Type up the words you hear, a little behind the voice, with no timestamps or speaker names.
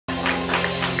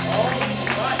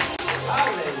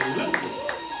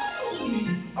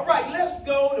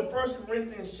to 1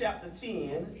 Corinthians chapter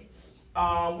 10.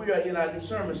 We are in our new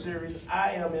sermon series,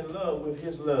 I Am in Love with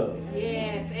His Love.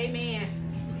 Yes, amen.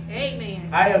 Amen.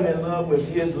 I am in love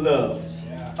with His love.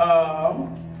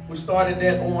 We started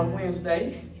that on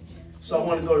Wednesday. So I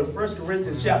want to go to 1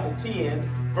 Corinthians chapter 10,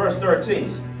 verse 13.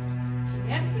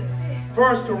 Yes, sir.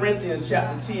 1 Corinthians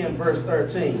chapter 10, verse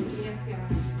 13. Yes, God.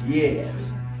 Yeah.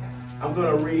 I'm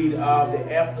going to read the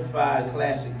Amplified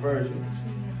Classic Version.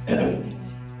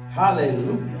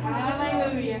 Hallelujah.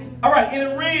 Hallelujah. All right,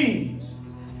 and it reads,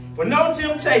 for no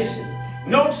temptation,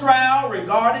 no trial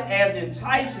regarded as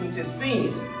enticing to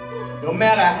sin, no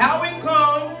matter how it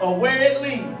comes or where it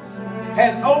leads,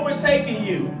 has overtaken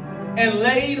you and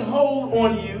laid hold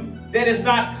on you that is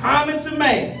not common to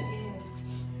man.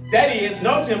 That is,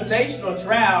 no temptation or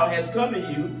trial has come to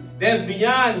you that is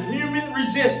beyond human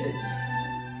resistance,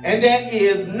 and that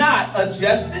is not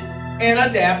adjusted and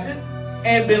adapted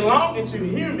and belonging to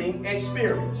human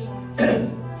experience,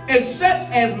 and such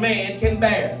as man can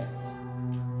bear.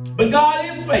 But God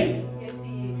is faithful,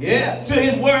 to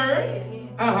His word,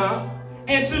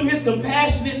 and to His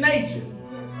compassionate nature,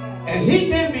 and He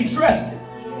can be trusted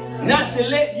not to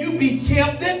let you be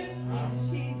tempted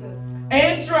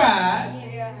and tried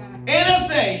and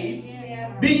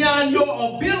assayed beyond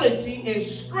your ability and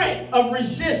strength of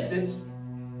resistance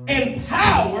and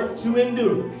power to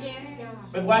endure.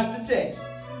 But watch the text.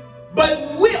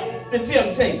 But with the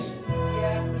temptation,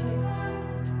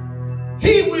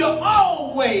 He will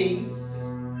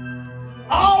always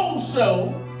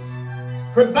also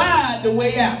provide the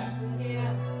way out,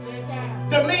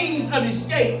 the means of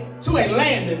escape to a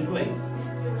landing place.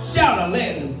 Shout a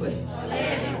landing place.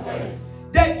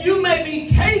 That you may be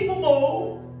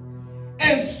capable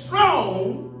and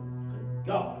strong,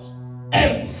 gosh,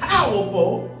 and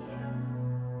powerful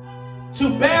to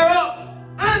bear up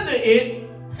under it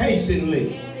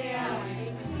patiently.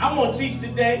 I'm going to teach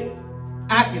today,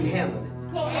 I can handle it.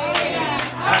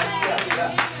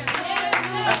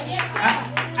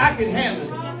 I can handle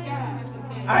it.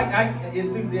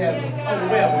 Enthusiasm,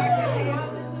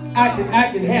 overwhelming. I can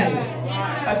handle it.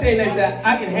 I tell you next time,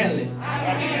 I can handle it.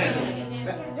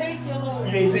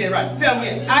 You ain't saying it right. Tell me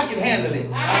again, I can handle it.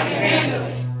 I can handle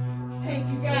it. Thank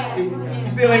you, God. You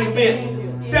still ain't convinced?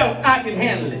 Tell them, I can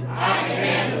handle it. I can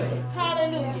handle it.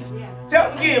 Hallelujah. Tell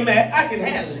them again, man, I can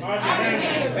handle it. I can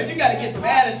handle it. You got to get some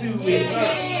attitude with it.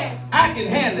 I can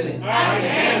handle it. I can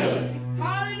handle it.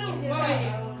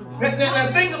 Hallelujah. Now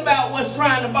think about what's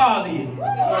trying to bother you. Come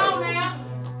on now.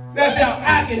 That's how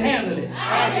I can handle it.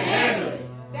 I can handle it.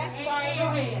 That's right. Go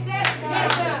ahead. That's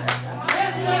right.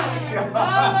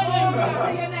 Hallelujah.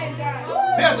 To your name,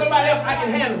 God. Tell somebody else I can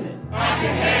handle it. I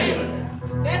can handle it.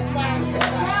 That's right.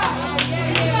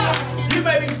 You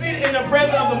may be seated in the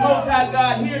presence of the Most High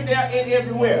God here, there, and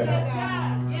everywhere.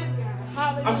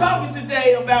 I'm talking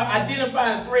today about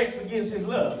identifying threats against His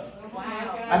love.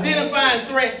 Identifying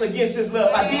threats against His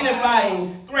love.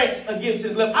 Identifying threats against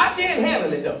His love. I can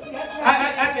handle it though.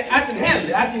 I can handle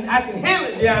it. I can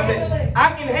handle it, Deontay.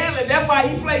 I can handle it. That's why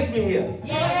He placed me here.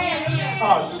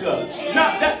 Oh, sure.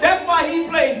 No, that's why He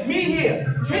placed me here.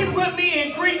 He put me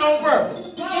in Crete on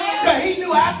purpose. Because He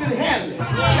knew I could handle it.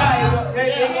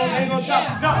 Ain't gonna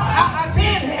talk. No, I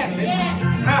can handle it.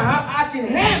 I can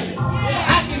handle it. I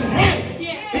can handle it.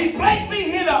 He placed me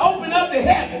here to open up the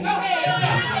heavens.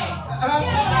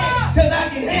 Because I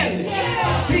can handle it.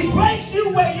 He placed you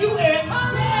where you at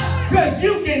because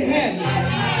you can handle it.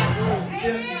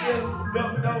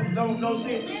 Don't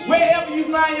see it. Wherever you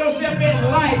find yourself in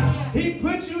life, He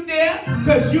put you there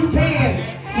because you can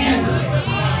handle it.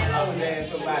 I wish I had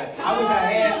somebody.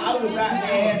 I wish I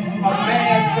had a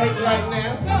mad saint right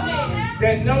now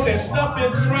that know that stuff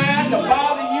been trying to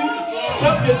bother you,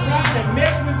 stuff been trying to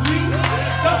mess with you,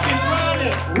 stuff been trying to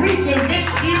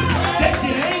reconvince you that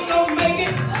you ain't gonna make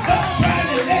it, stuff trying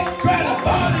to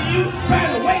bother you,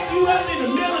 trying to wake you up in the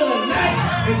middle of the night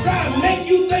and try to make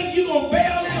you think you're gonna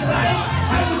fail in life.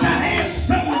 I wish I had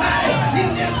somebody in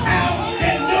this house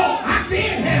that know I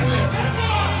can handle it.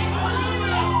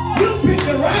 You picked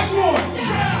the right one.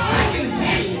 I can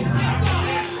handle it.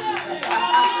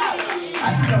 I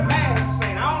need a man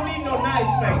saint. I don't need no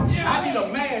nice saint. I need a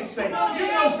man saint. You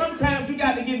know, sometimes you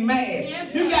got to get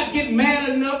mad. You got to get mad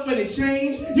enough for the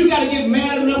change. You got to get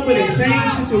mad enough for the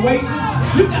change situation.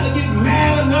 You got to get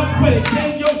mad enough for the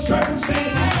change your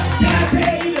circumstances. Can I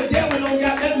tell you, the devil don't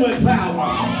got that much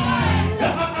power?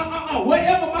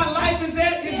 Wherever my life is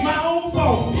at, it's my own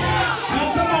fault.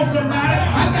 Come on, somebody.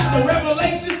 I got the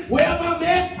revelation. Wherever I'm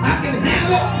at, I can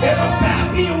handle it. If I'm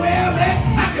tired being where I'm at,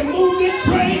 I can move this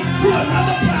train to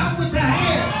another plot which I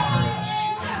have.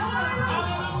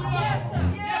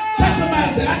 Tell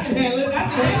somebody, say, I can handle it. I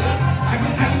can handle it.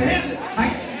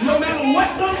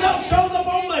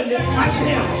 I can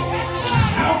handle it.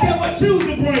 I don't care what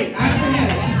Tuesday bring. I can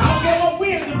handle it. I don't care what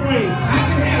Wednesday bring. I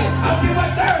can handle it. I don't care what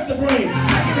Thursday bring.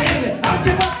 I can handle it. I don't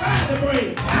care what Friday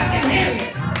bring. I can handle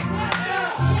it.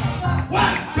 Why?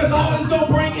 Because all it's going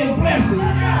to bring is blessings.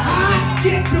 I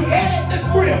get to edit the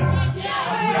script.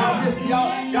 Y'all listen,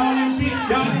 y'all see,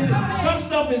 some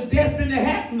stuff is destined to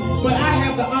happen, but I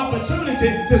have the opportunity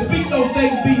to speak those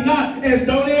things be not as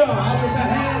though they are. I wish I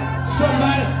had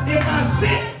somebody. If I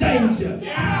sense danger,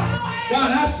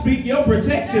 God, I speak your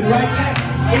protection right now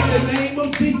in the name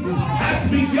of Jesus. I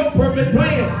speak your perfect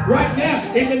plan right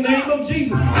now in the name of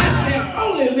Jesus. I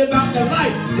shall only live out the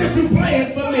life that you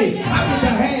planned for me. I wish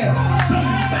I had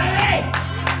somebody.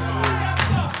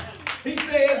 He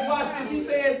says, watch this. He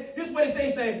says, this is what he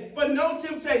says. For no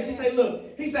temptation. He said,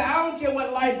 look. He said, I don't care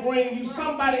what life brings you.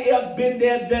 Somebody else been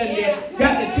there, done that.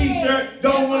 Got the t-shirt,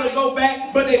 don't want to go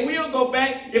back, but they will go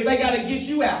back if they got to get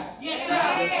you out. Yes, sir.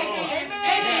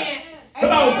 Amen. Come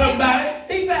on,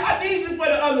 somebody. He said, I need you for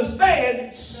to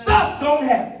understand, stuff don't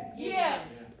happen. Yeah.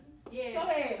 Go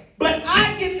ahead. But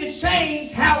I get to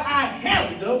change how I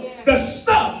handle the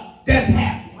stuff that's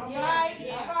happening. All right.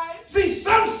 See,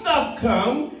 some stuff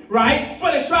come, right,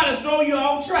 for to try to throw you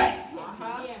off track.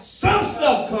 Some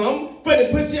stuff come for to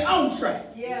put you on track.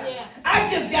 I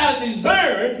just got to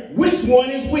discern which one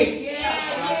is which.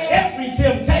 Every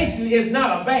temptation is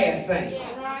not a bad thing.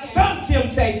 Some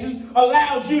temptations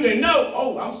allows you to know,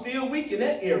 oh, I'm still weak in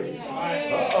that area.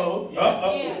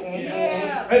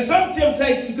 And some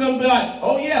temptations gonna be like,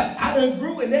 oh yeah, I done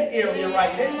grew in that area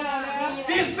right there.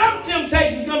 Then some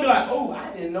temptations gonna be like, oh, I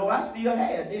didn't know I still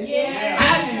had that.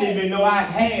 I didn't even know I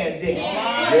had that.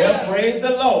 Well, praise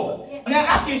the Lord. Now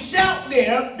I can shout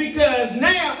there because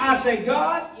now I say,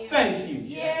 God, thank you.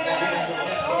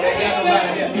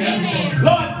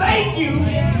 Lord, thank you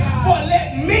for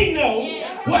letting me know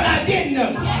what I didn't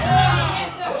know.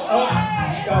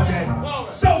 Okay.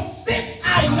 So since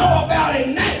I know about it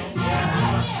now,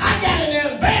 I got an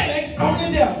advantage on the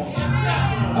devil.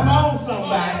 Come on,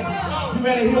 somebody. You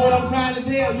better hear what I'm trying to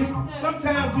tell you.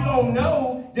 Sometimes you don't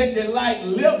know that you like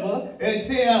liver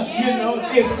until, you know,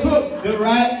 it's cooked the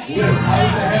right way. I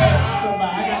wish I had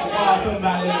somebody. I got to call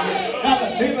somebody.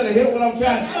 You better hear what I'm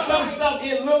trying to. Some stuff,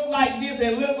 it look like this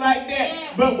and look like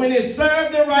that. But when it's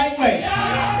served the right way,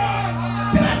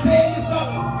 can I tell you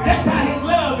something? That's how his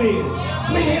love is.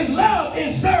 When his love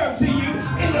is served to you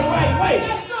in the right way,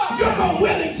 you're more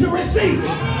willing to receive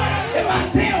it. If I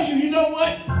tell you, you know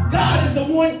what? God is the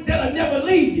one that'll never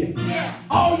leave you.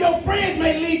 All your friends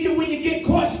may leave you when you get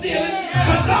caught stealing,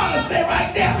 but God will stay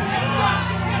right there.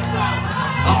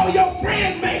 All your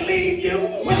friends may leave you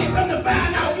when you come to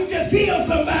find out you just killed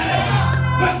somebody,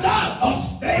 but God will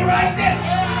stay right there.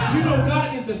 You know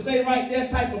God is the stay right there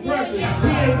type of person. He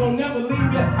ain't gonna never leave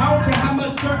you. I don't care how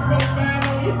much dirt folks find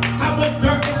on you, how much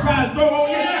dirt they try to throw on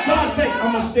you. God say,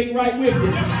 I'm gonna stick right with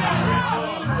you.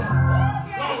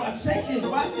 Check this,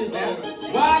 watch this now.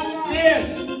 Watch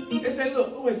this. They say, look,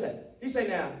 who is that? He say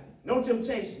now, no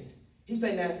temptation. He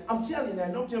say now, I'm telling you now,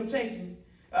 no temptation.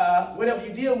 Whatever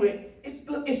you deal with,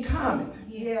 it's common.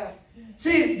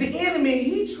 See, the enemy,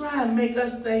 he try and make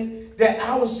us think that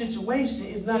our situation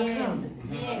is not common.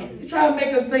 He try to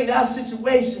make us think that our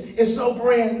situation is so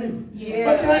brand new.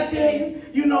 But can I tell you,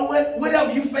 you know what?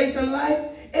 Whatever you face in life,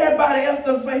 everybody else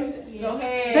done faced it.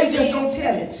 They just don't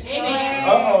tell it. See,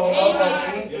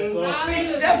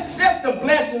 that's the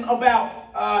blessing about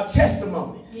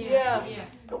testimony.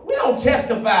 We don't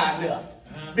testify enough.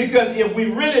 Because if we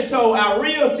really told our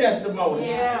real testimony,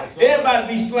 everybody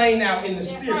be slain out in the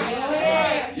spirit.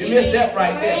 You missed that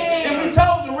right there. If we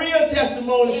told the real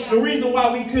testimony, the reason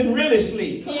why we couldn't really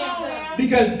sleep.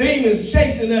 Because demons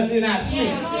chasing us in our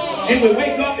sleep. And we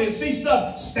wake up and see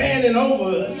stuff standing over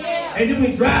us. And then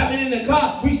we driving in the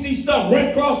car, we see stuff run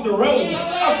across the road.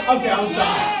 Okay, I'm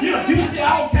sorry. You know, you see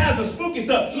all kinds of spooky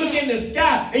stuff. Look in the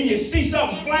sky and you see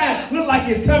something flying, look like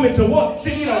it's coming to what?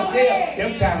 See, you don't tell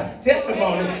them kind of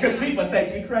testimony because people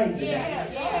think you're crazy now.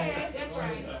 That's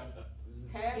right.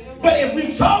 But if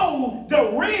we told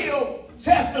the real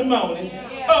testimonies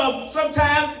of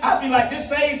sometimes I'd be like, this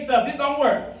saved stuff, this don't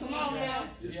work. Come on now.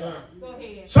 Go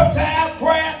ahead. Sometimes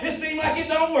prayer, it seems like it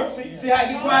don't work. See how it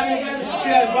get quiet in there? See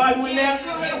how the volume went down?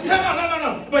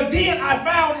 No. But then I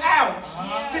found out.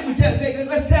 See,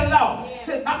 let's tell it all.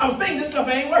 I was thinking this stuff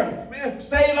ain't working. Man,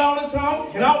 saved all this time,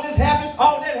 and all this happened,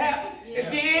 all that happened, and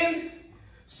then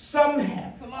something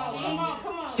happened. Come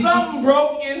on. Something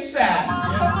broke inside me.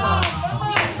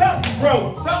 Something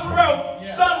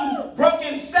broke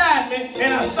inside me,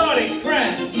 and I started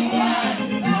crying.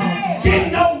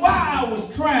 Didn't know why I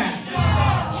was crying,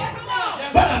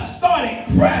 but I started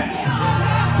crying.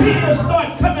 Tears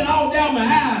started coming off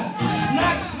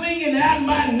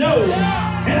my nose,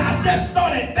 and I just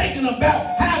started thinking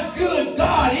about how good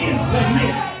God is to me.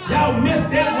 Y'all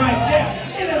missed that right there.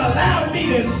 And it allowed me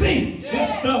to see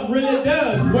this stuff really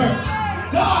does work.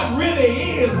 God really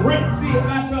is real. See, if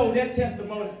I told that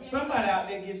testimony, somebody out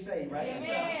there gets saved, right?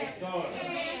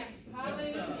 Amen.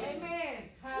 Hallelujah.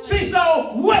 Amen. See,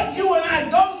 so what you and I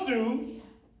go through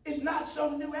is not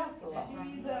so new after all.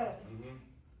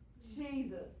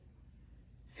 Jesus.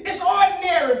 It's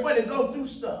ordinary for to go through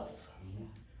stuff.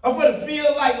 Or for to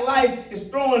feel like life is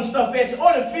throwing stuff at you.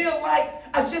 Or to feel like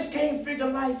I just can't figure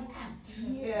life out.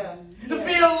 Yeah. To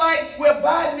feel like, well,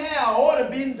 by now I ought to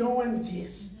been doing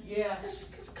this. Yeah.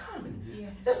 It's common.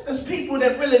 There's people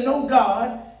that really know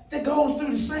God that goes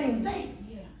through the same thing.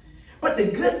 But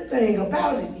the good thing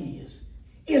about it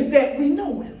is that we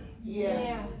know him.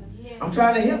 Yeah. I'm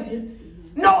trying to help you.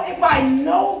 No, if I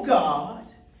know God,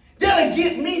 that'll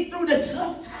get me through the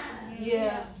tough times.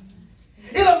 Yeah.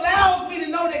 It allows me to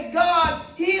know that God,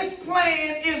 his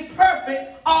plan is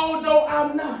perfect, although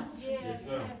I'm not. Yes,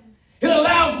 sir. It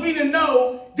allows me to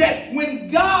know that when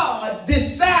God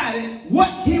decided what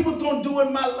he was going to do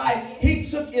in my life, he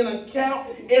took in account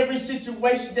every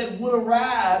situation that would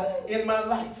arise in my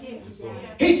life.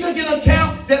 He took in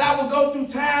account that I would go through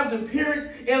times and periods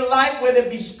in life, whether it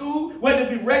be school, whether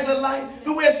it be regular life,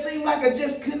 where it seemed like I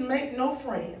just couldn't make no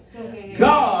friends.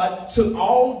 God took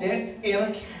all that in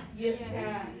account. Yes,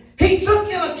 God. He took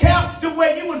in account the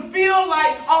way you would feel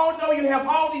like, although you have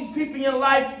all these people in your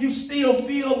life, you still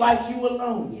feel like you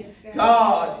alone. Yes,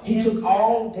 God, he took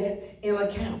all that in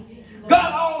account.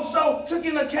 God also took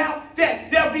in account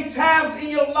that there'll be times in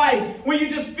your life when you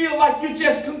just feel like you're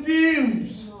just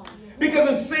confused. Because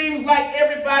it seems like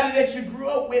everybody that you grew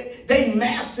up with, they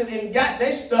mastered and got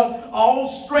their stuff all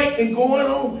straight and going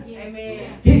on.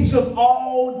 Amen. He took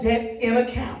all that in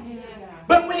account.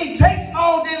 But when he takes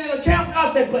all that in account, God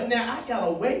said, but now I got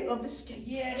a way of escape.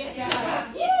 Yes,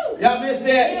 God. Y'all missed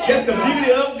that? That's the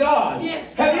beauty of God.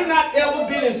 Yes. Have you not ever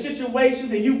been in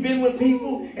situations and you've been with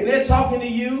people and they're talking to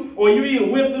you or you either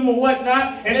with them or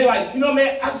whatnot and they're like, you know,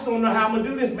 man, I just don't know how I'm going to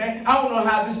do this, man. I don't know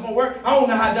how this is going to work. I don't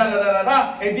know how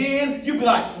da-da-da-da-da. And then you be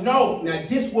like, no, now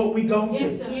this what we going to do.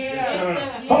 Yes, sir.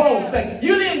 Yeah. Hold on a second.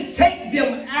 You didn't take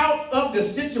them out of the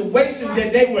situation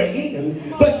that they were in,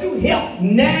 but you helped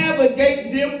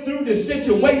navigate them through the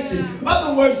situation. In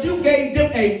other words, you gave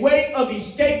them a way of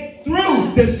escape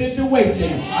through the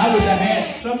situation. I wish I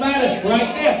had somebody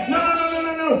right there.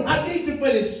 No. I need you for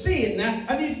to see it now.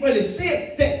 I need you for to see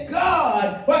it that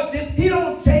God, watch this, he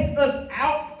don't take us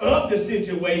out of the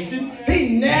situation.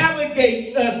 He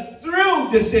navigates us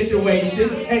through the situation.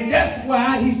 And that's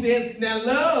why he says, now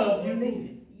love, you need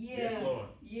it. Yes, Lord.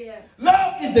 Yeah.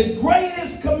 Love is the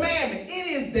greatest commandment. It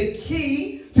is the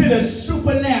key to the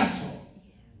supernatural.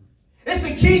 It's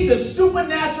the key to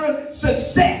supernatural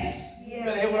success. You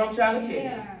better hear what I'm trying to tell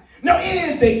you. No, it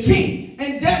is the key.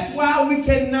 And that's why we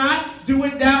cannot do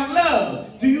without love.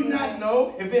 Do you not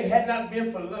know if it had not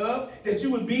been for love that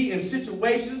you would be in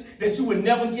situations that you would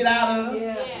never get out of?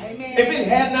 Yeah. Amen. If it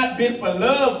had not been for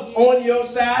love on your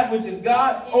side, which is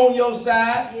God on your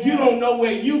side, you don't know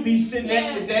where you be sitting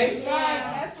at today. That's right.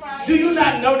 That's right. Do you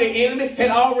not know the enemy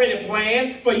had already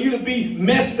planned for you to be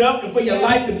messed up and for your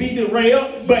life to be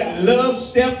derailed? But love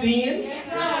stepped in.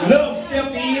 Love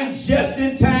stepped in just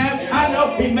in time. I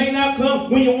know he may not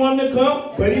come when you want him to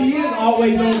come, but he is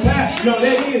always on time. No,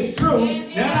 that is true.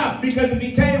 Now, because if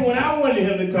he came when I wanted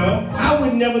him to come, I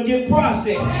would never get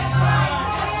processed.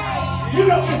 You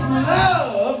know, it's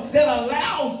love that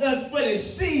allows us to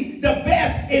see the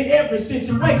best in every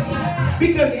situation.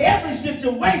 Because every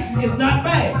situation is not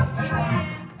bad.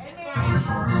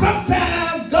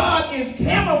 Sometimes God is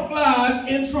camouflaged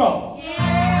in trouble.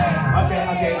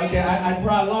 Okay. I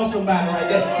probably lost somebody right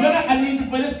there. No, I need you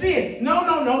for to see it.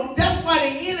 No. That's why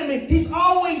the enemy, he's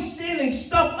always sending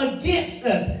stuff against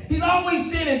us. He's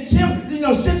always sending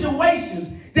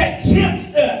situations that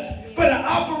tempts us for to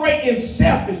operate in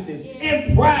selfishness,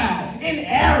 in pride, in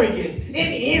arrogance, in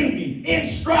envy, in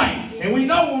strife. And we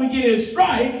know when we get in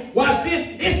strife, watch this,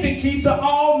 it's the key to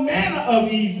all manner of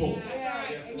evil.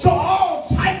 So all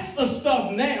types of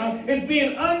stuff now is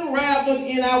being unraveled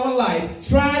in our life,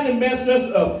 trying to mess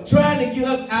us up, trying to get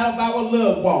us out of our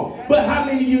love walk. But how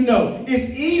many of you know it's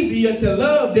easier to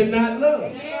love than not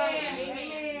love?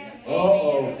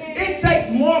 It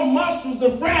takes more muscles to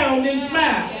frown than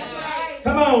smile.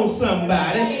 Come on,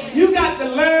 somebody. You got to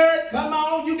learn, come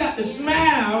on, you got to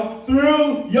smile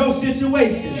through your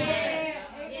situation.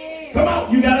 Come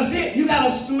on, you got to see it. You got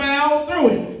to smile through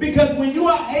it. Because when you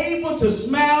are able to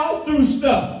smile through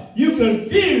stuff, you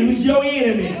confuse your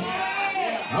enemy.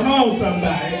 Come on,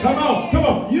 somebody. Come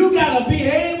on. You got to be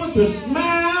able able to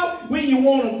smile when you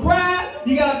want to cry.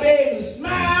 You got to be able to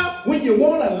smile when you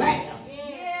want to laugh.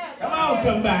 Come on,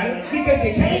 somebody. Because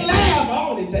you can't laugh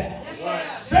all the time.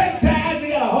 Certain times you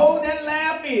got to hold that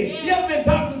laugh in. You ever been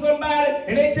talking to somebody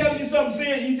and they tell you something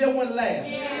serious, you just want to laugh?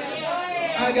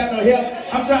 I ain't got no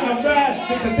help. I'm trying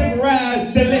to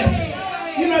contemporize the lesson.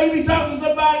 You know, you be talking to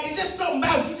somebody, it's just something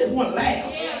about you just want to laugh.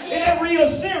 And they're real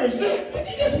serious too, but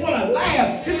you just want to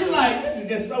laugh. Because you're like, this is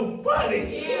just so funny.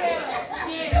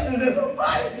 This is just so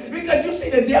funny. Because you see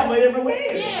the devil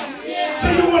everywhere. So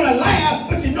you want to laugh,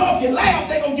 but you know if you laugh,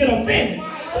 they're going to get offended.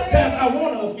 Sometimes I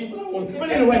want to offend, but I want to. But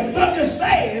anyway, but I'm just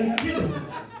saying. Go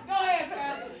ahead,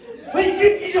 Pastor. But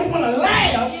you just want to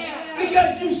laugh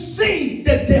because you see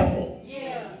the devil.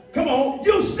 Come on,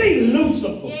 you see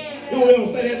Lucifer. No, we don't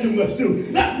say that too much, too.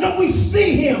 No, we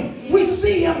see him. We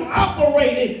see him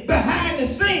operating behind the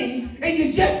scenes, and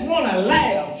you just want to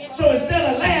laugh. So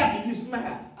instead of laughing, you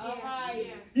smile.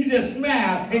 You just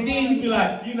smile, and then you be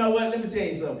like, you know what? Let me tell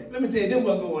you something. Let me tell you, this is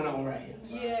what's going on right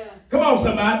here. Come on,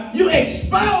 somebody. You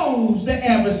expose the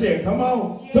adversary. Come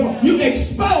on. Come on. You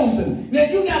expose him. Now,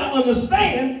 you got to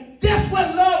understand, that's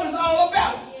what love is all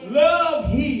about. Love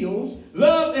heals.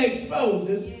 Love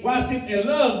exposes. Watch this. And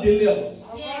love delivers.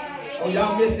 Oh,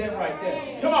 y'all missed that right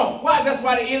there. Come on. Why? That's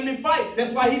why the enemy fights.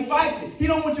 That's why he fights you. He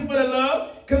don't want you for the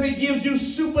love because it gives you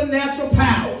supernatural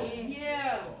power.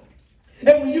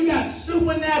 And when you got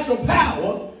supernatural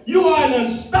power, you are an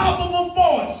unstoppable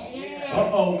force.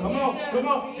 Uh-oh, come on, come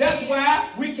on. That's why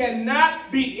we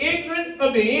cannot be ignorant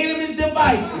of the enemy's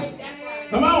devices.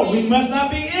 Come on, we must not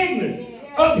be ignorant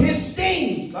of his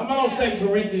schemes. Come on, 2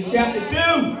 Corinthians chapter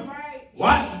 2.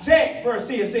 Watch the text. Verse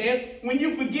 10 says, when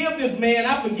you forgive this man,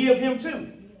 I forgive him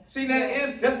too. See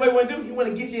that? That's what he want to do. He want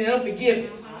to get you in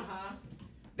unforgiveness.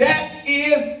 That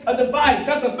is a device.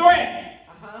 That's a threat.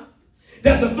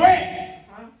 That's a threat.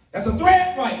 That's a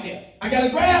threat right there. I got to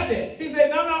grab that. He said,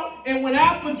 no. And when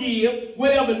I forgive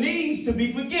whatever needs to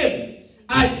be forgiven,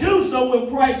 I do so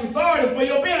with Christ's authority for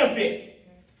your benefit.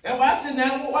 Now watch it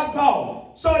now. Watch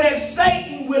Paul. So that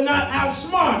Satan will not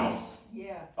outsmart us.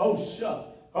 Oh, shucks.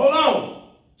 Hold on.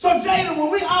 So, Jada,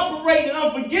 when we operate in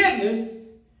unforgiveness,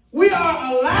 we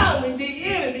are allowing the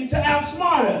enemy to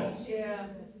outsmart us.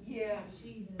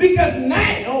 Because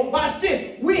now, watch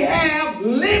this, we have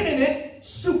limited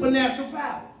supernatural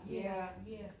power.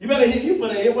 You better hear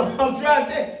what I'm trying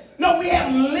to tell you. No, we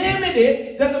have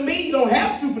limited, doesn't mean you don't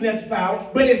have supernatural power,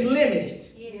 but it's limited.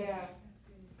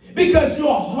 Because you're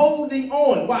holding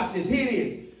on. Watch this, here it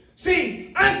is.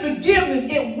 See, unforgiveness,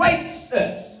 it weights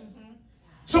us.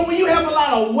 So when you have a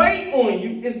lot of weight on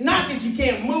you, it's not that you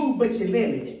can't move, but you're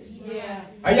limited.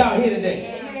 Are y'all here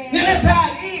today? Now that's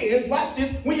how it is. Watch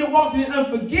this. When you're walking in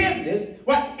unforgiveness,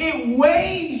 it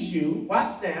weighs you.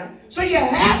 Watch now. So you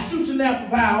have supernatural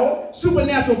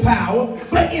power,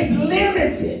 but it's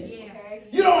limited.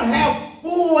 You don't have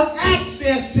full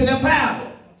access to the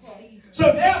power.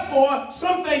 So therefore,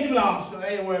 some things you be like, oh, I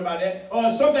ain't worried about that.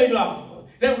 Or some things you be like, oh,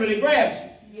 that really grabs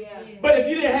you. But if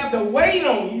you didn't have the weight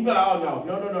on you, you'd be like, oh,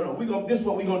 no. This is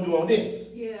what we're going to do on this.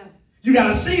 You got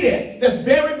to see that. That's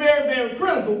very, very, very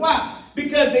critical. Why?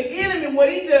 Because the enemy, what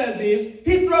he does is,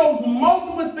 he throws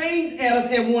multiple things at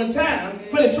us at one time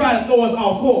to try to throw us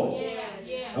off course.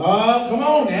 Come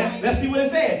on now. Let's see what it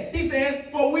says. He says,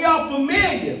 for we are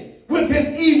familiar with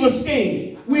his evil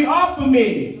schemes. We are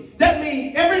familiar. That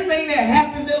means everything that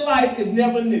happens in life is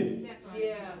never new.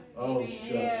 Oh,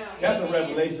 shucks. That's a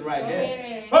revelation right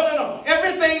there. No.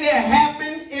 Everything that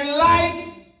happens in life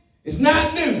is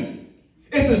not new.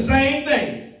 It's the same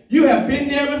thing. You have been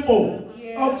there before.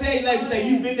 Oh, tell your neighbor, say,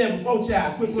 you've been there before,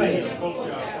 child. Quit playing.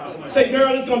 Say,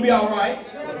 girl, it's going to be all right.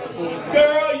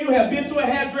 Girl, you have been to a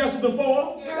hairdresser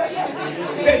before.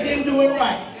 They didn't do it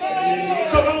right.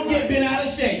 So don't get bent out of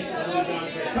shape.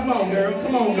 Come on, girl.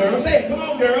 Come on, girl. Say, come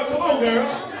on, girl. Come on, girl.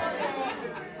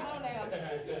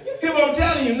 Here's what I'm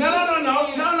telling you. No.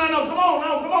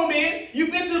 Come on, man.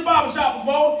 You've been to the barbershop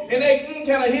before, and they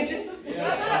kind of hit you.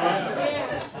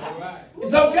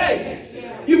 It's okay.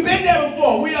 You've been there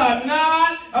before. We are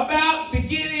not about to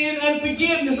get in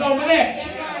unforgiveness over that.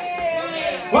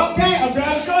 Okay, I'm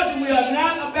trying to show you. We are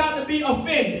not about to be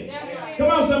offended. Come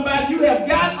on, somebody. You have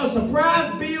got a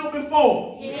surprise bill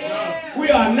before. We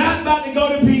are not about to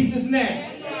go to pieces now.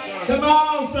 Come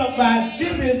on, somebody.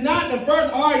 This is not the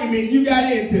first argument you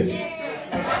got into.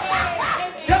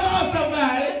 Come on,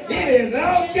 somebody. It is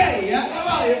okay. Come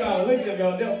on, y'all. Look at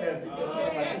your devil pastor.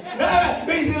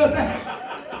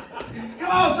 Come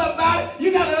on, somebody.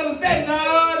 You got to understand.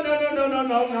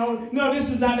 No. This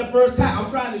is not the first time. I'm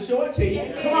trying to show it to you.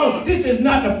 Come on. This is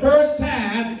not the first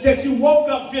time that you woke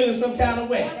up feeling some kind of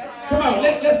way. Come on,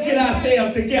 let's get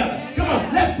ourselves together. Come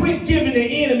on, let's quit giving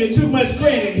the enemy too much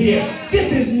credit here.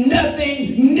 This is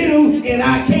nothing new and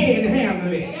I can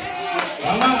handle it.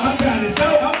 I'm trying to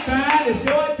show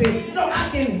it to you. No, I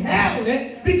can handle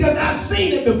it because I've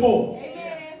seen it before.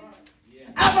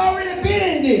 I've already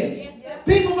been in this.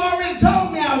 People have already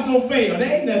told me I was going to fail.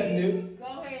 There ain't nothing new.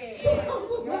 Go ahead.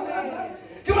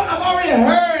 Come on, I've already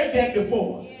heard that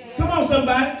before. Come on,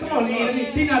 somebody. Come on, the enemy.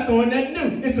 He's not throwing nothing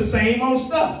new. It's the same old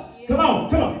stuff. Come on,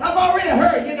 come on. I've already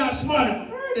heard you're not smart. I've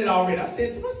heard it already. I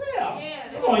said to myself,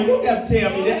 come on, you don't have to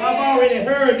tell me that. I've already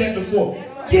heard that before.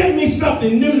 Give me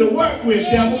something new to work with,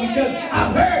 devil, because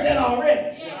I've heard that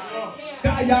already.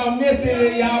 God, y'all missing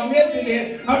it. Y'all missing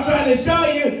it. I'm trying to show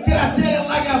you. Can I tell it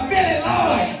like I feel it,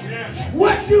 Lord?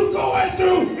 What you going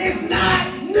through is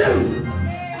not new.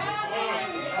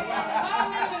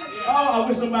 Oh, I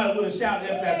wish somebody would have shouted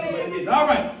that Pastor, but they didn't. All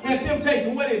right. Now,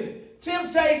 temptation, what is it?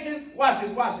 Temptation, watch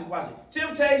this.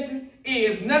 Temptation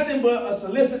is nothing but a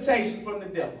solicitation from the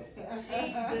devil.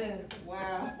 Jesus.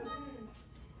 Wow.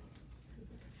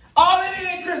 All it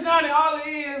is, Christianity, all it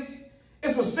is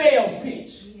a sales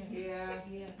pitch. Yeah.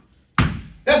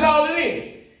 That's all it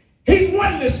is. He's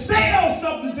wanting to sell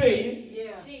something to you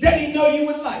that he know you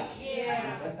would like.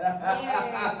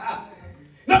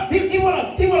 No, he is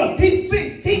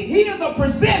a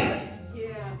presenter.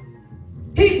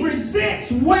 He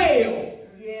presents well.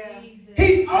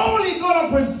 He's only going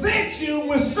to present you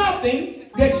with something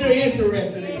that you're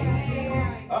interested in.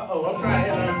 Uh-oh, I'm trying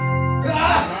to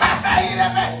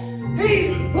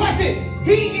watch it.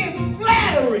 He is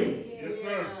flattery. Yes,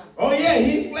 sir. Oh, yeah,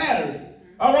 he's flattery.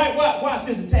 All right, watch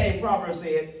this. Italian proverb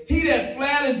says, he that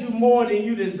flatters you more than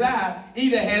you desire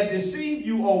either has deceived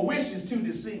you or wishes to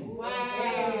deceive.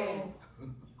 Wow.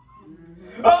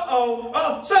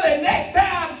 So the next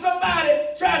time somebody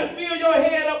try to fill your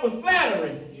head up with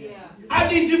flattery, I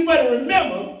need you to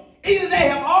remember, either they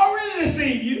have already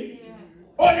deceived you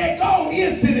or their goal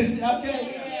is to deceive.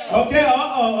 Okay? Okay,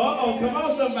 come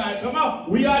on, somebody, come on.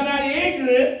 We are not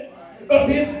ignorant of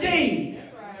his schemes.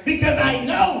 Because I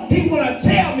know he want to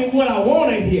tell me what I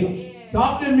want to hear.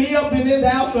 Talk to me up in this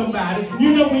house, somebody.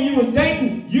 You know when you was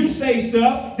dating, you say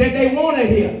stuff that they want to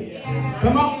hear.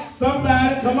 Come on,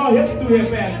 somebody. Come on, help me through here,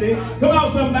 Pastor. Come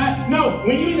on, somebody. No,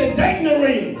 when you in the dating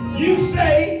arena, you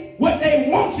say what they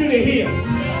want you to hear.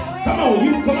 Come on.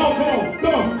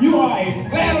 You are a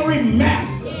flattery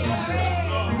master.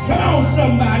 Come on,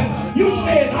 somebody. You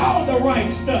saying all the right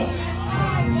stuff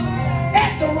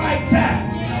at the right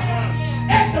time.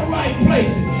 At the right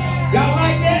places. Y'all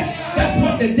like that? That's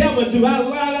what the devil do.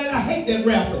 I hate that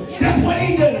wrestler. That's what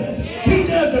he does. He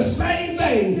does the same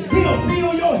thing. He'll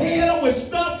fill your head up with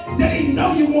stuff that he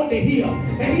know you want to hear.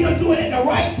 And he'll do it at the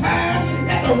right time,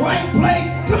 at the right place.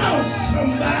 Come on,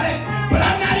 somebody. But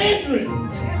I'm not ignorant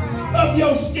of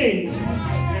your schemes.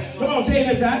 Come on, tell you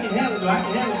next time. I can handle it,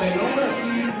 baby. Don't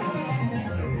worry.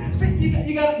 See,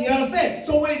 you got to understand.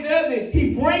 So what he does is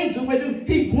he brings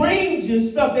you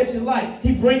stuff that you like.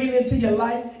 He brings it into your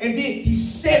life, and then he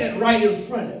set it right in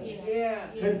front of you.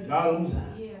 Good God,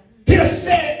 he'll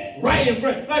set it right in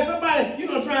front. Like somebody,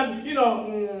 trying,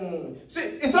 see,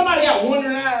 if somebody got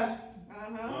wandering eyes.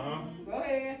 Go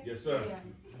ahead. Yes, sir.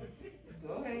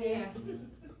 Go ahead.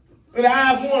 And the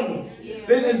eyes wander.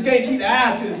 They just can't keep the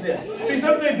eyes to themselves. See,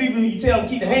 some people you tell them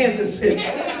keep the hands to themselves.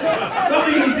 Some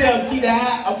people you tell them keep the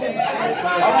eyes. Okay.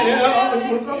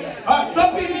 All right.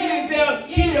 Some people you tell them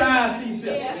keep your eyes to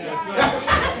yourself.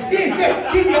 Keep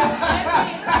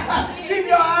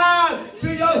your eyes to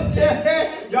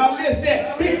yourself. Y'all missed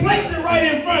that. He placed it right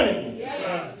in front of you.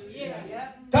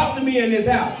 Talk to me in this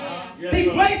house. He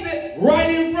placed it right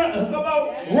in front of you.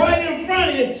 Right in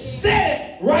front of you.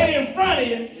 Set it right in front of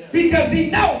you. Because he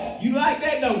know you like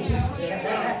that, don't you?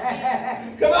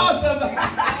 Come on, somebody.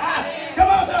 Come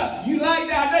on, somebody. You like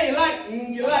that? I know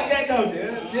you like that, don't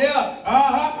you?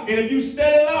 Yeah. And if you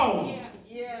study long,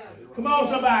 come on,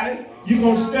 somebody. You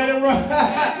gonna study right.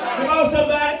 Come on,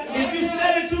 somebody. If you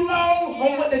study too long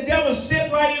on what the devil set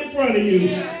right in front of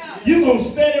you, you gonna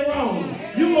study wrong.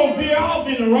 You gonna veer off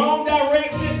in the wrong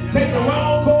direction, take the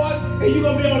wrong course, and you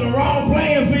gonna be on the wrong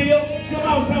playing field. Come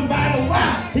on, somebody.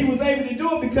 Why? He was able to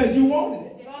do it because you wanted it.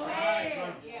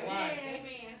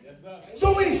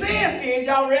 So what he says is,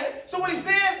 y'all ready? So what he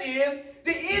says is,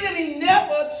 the enemy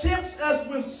never tempts us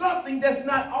with something that's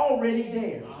not already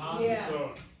there.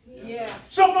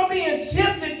 So if I'm being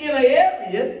tempted in an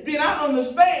area, then I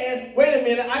understand, wait a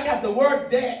minute, I got to work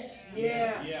that.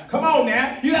 Come on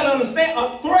now. You got to understand,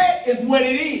 a threat is what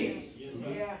it is.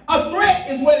 A threat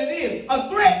is what it is. A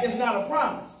threat is not a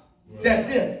promise. That's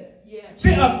different.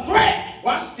 See, a threat,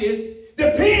 watch this,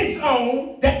 depends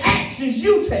on the actions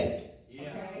you take.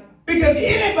 Because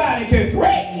anybody can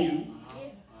threaten you,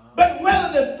 but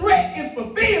whether the threat is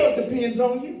fulfilled depends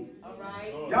on you. All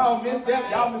right. Y'all missed that.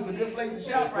 Y'all missed a good place to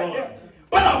shout right there.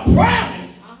 But a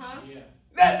promise,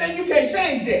 that you can't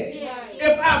change that. Yeah.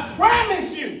 If I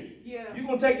promise you, Yeah. you're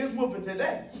going to take this whooping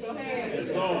today. Go ahead.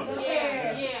 Yes, Lord. Go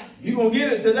ahead. Yeah. You're going to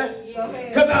get it today. Go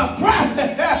ahead. Because I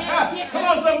promise. Come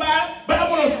on, somebody. But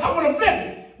I want to flip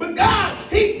it. But God,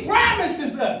 he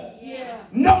promises us Yeah.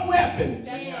 no weapon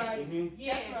That's right.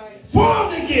 That's right.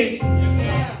 formed against you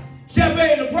Yeah. shall be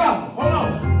able to prosper. Hold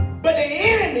on. But the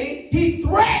enemy, he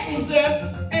threatens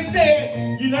us and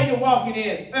said, you know you're walking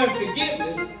in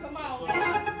unforgiveness. Come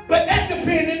on. But that's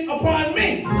dependent upon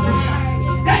me.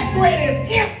 Yeah. That threat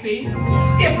is empty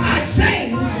if I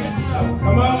change. Oh,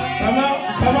 come on,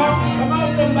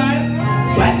 somebody.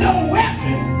 But no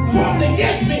weapon formed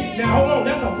against me. Now hold on,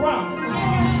 that's a promise.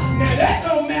 Now that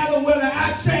don't matter whether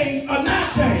I change or not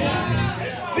change.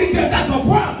 Because that's a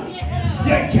promise.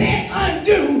 You can't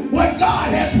undo what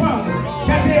God has promised.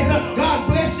 Can I tell you something? God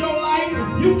bless your life.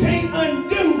 You can't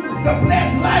undo the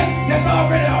blessed life that's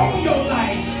already on your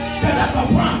life. Because that's a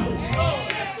promise.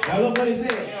 Now look what he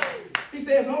said. He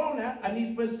says, hold on now, I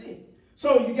need for the sin.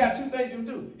 So you got two things you can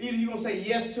do. Either you're going to say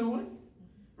yes to it,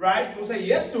 right? You're going to say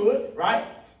yes to it, right?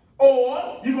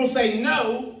 Or you're going to say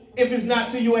no if it's not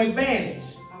to your advantage.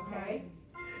 Okay.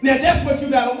 Now that's what you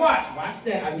got to watch. Watch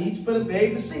that. I need you for the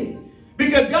baby to see.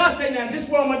 Because God said, now this is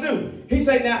what I'm going to do. He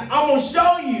said, now I'm going to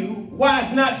show you why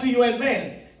it's not to your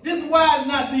advantage. This is why it's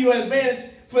not to your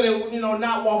advantage for the,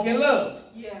 not walk in love.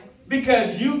 Yeah.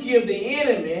 Because you give the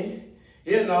enemy,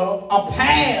 a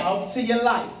path to your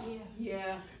life.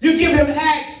 Yeah. You give him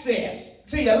access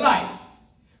to your life.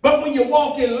 But when you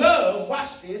walk in love,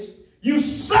 watch this, you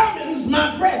summons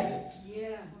my presence.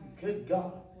 Yeah. Good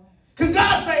God. Because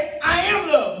God say, I am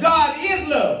love. God is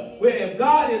love. Well, if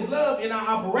God is love and I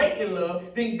operate in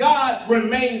love, then God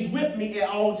remains with me at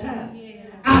all times.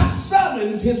 I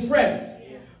summons his presence.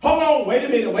 Hold on, wait a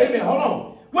minute, hold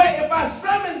on. Well, if I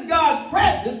summons God's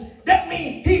presence, that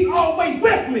means he's always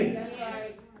with me. That's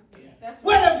right. That's right.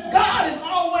 Well, if God is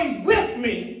always with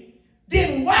me,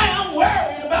 then why I'm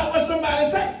worried about what somebody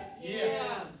say?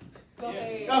 Yeah. Go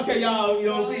ahead. Okay, y'all, you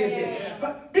don't see it yet.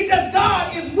 But because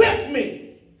God is with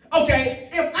me. Okay,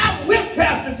 if I'm with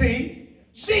Pastor T,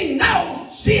 she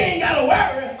knows she ain't got to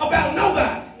worry about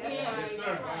nobody. That's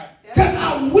right. Because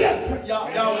I'm with her.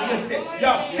 Y'all missed it.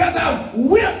 Y'all, because I'm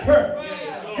with her.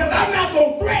 Because I'm not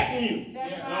going to threaten you.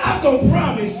 I'm going to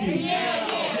promise you.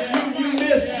 You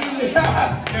missed.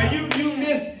 Now you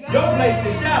missed your place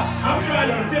to shout. I'm trying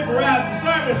to contemporize the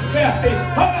sermon. Pastor T,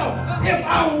 hold on. If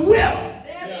I'm with her,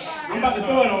 I'm about to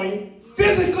throw it on you.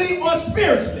 Physically or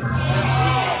spiritually.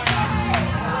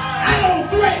 I don't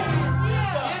threaten.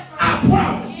 I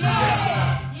promise.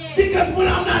 Because when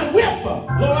I'm not with her,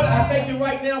 Lord, I thank you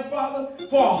right now, Father,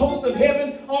 for a host of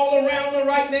heaven all around her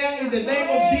right now in the name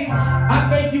of Jesus. I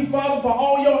thank you, Father, for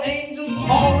all your angels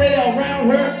already around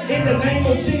her in the name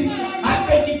of Jesus. I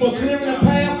thank you for clearing the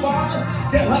path, Father,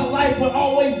 that her life will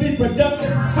always be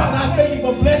productive. Father, I thank you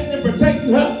for blessing and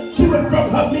protecting her to and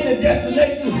from her many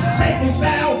destinations, safe and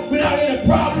sound, without any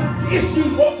problems,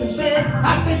 issues, or concern.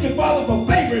 I thank you, Father, for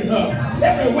favoring her.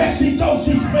 Everywhere she goes,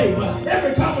 she's favored.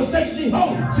 Every conversation she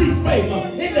holds, she's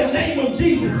favored. In the name of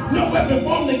Jesus, no weapon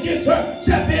formed against her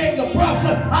shall be able to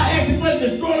prosper. I ask you to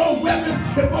destroy those weapons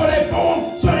before they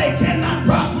form, so they cannot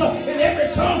prosper. And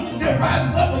every tongue that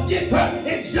rises up against her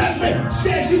in judgment,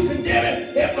 shall you condemn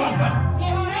it.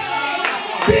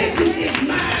 Vengeance is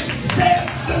mine, saith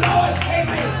the Lord.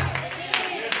 Amen.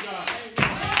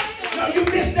 No, you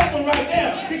missed that one right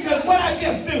there. Because what I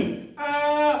just do,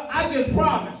 I just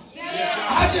promise.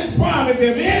 I just promise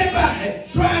if anybody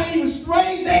trying to even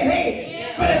raise their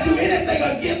head for to do anything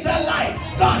against her life,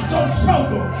 God's going to choke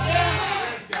them.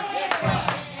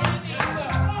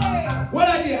 What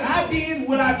I did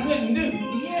what I couldn't do.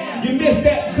 You missed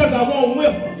that because I won't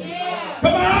with her.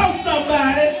 Come on,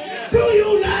 somebody. Do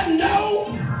you not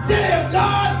know that if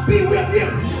God be with you?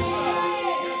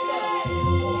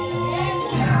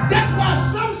 That's why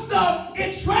some stuff,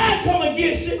 it try to come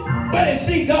against you, but it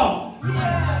see God.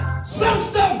 Some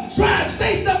stuff try to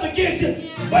say stuff against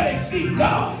you, but it see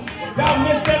God. Y'all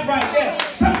missed that right there.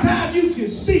 Sometimes you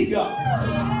just see God.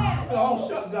 Oh,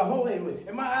 shucks, God, hold on.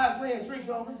 Am my eyes playing tricks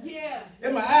on me? Yeah.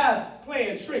 Am my eyes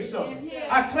playing tricks on me? Yeah.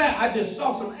 I clap. I just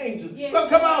saw some angels. But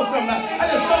come on, somebody. I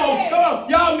just saw them. Come on.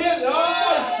 Y'all missed.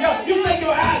 Oh, yo, you think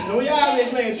your eyes? No, your eyes ain't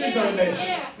playing tricks on you, baby.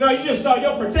 No, you just saw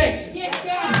your protection.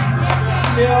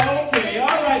 Yeah, okay.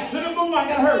 All right. Let me move on. I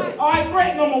got hurt. All right,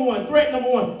 threat number one. Threat number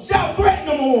one. Shout threat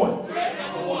number one. Threat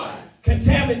number one.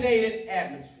 Contaminated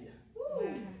atmosphere.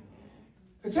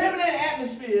 Contaminated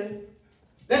atmosphere,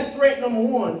 that's threat number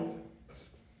one.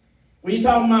 When you're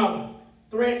talking about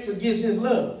threats against his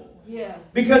love. Yeah.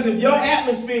 Because if your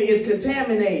atmosphere is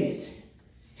contaminated,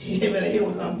 you better hear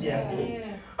what I'm telling you. In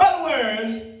other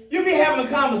words, you be having a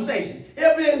conversation.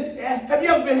 Have you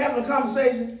ever been having a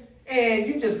conversation and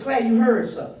you just glad you heard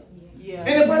something? Yeah.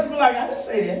 And the person be like, I didn't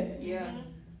say that. Yeah.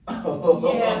 I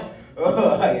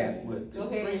got what, 3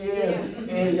 years,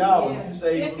 and y'all are too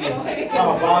safe for me.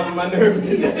 Y'all bother my nerves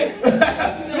today.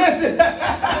 Listen.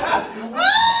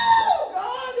 Oh,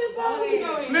 God, it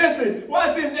bothers me. Listen,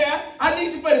 watch this now. I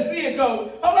need you for the see it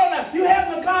code. Hold on now. You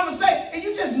having a conversation, and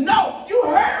you just know you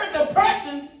heard the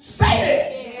person say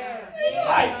that. Yeah. And you're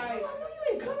like, you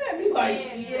ain't come at me like,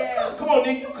 come on,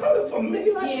 nigga, you coming for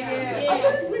me like that? I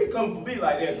know you ain't coming for me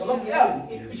like that, because I'm telling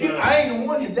you, I ain't the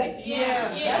one today. Yeah.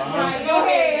 That's right. Go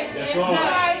ahead. That's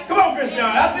right. Come on, Christian. I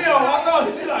see her. I saw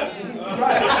her. She's like,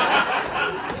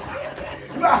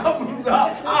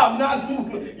 I'm not.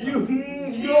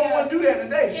 You don't want to do that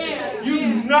today. You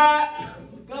do not.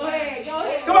 Go ahead. Go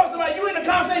ahead. Come on, somebody. You in the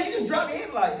conversation. You just drop your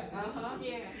head like.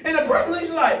 Yeah. And the person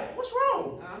is like, what's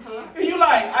wrong? Uh-huh. And you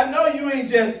like, I know you ain't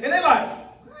just. And they like, I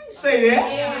ain't say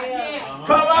that. Yeah.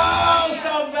 Come on,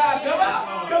 somebody. Come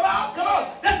on. Come on. Come on.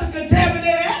 That's a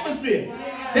contaminated atmosphere.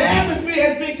 The atmosphere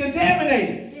has been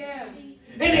contaminated.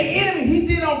 And the enemy, he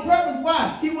did on purpose.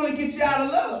 Why? He want to get you out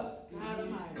of love.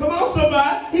 Come on,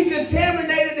 somebody. He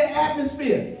contaminated the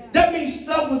atmosphere. That means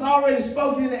stuff was already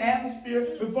spoken in the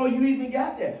atmosphere before you even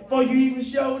got there, before you even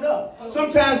showed up.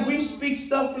 Sometimes we speak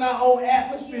stuff in our own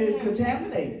atmosphere and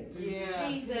contaminate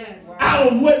it. Out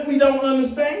of what we don't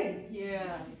understand.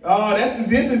 Oh,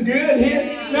 this is good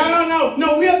here.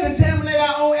 No. We'll contaminate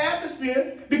our own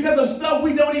atmosphere because of stuff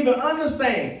we don't even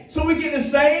understand. So we get to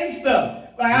saying stuff.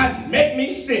 Like, make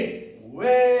me sick.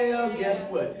 Well, guess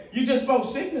what? You just spoke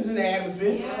sickness in the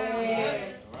atmosphere.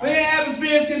 The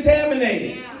atmosphere is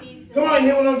contaminated. Come on, you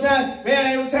hear what I'm trying? Man,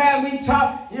 every time we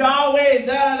talk, you always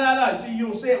da. See, you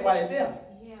don't say it right there.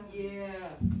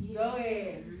 Go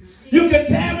ahead. You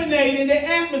contaminating the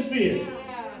atmosphere.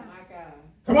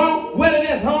 Come on, whether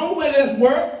that's home, whether that's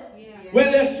work,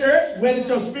 whether that's church, whether it's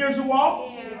your spiritual walk.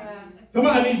 Come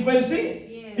on, I need you to see it.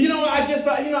 You know, I'm just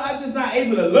not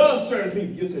able to love certain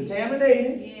people. You're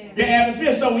contaminating your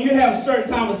atmosphere. So when you have certain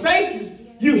conversations,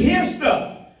 you hear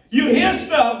stuff. You hear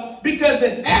stuff because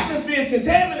the atmosphere is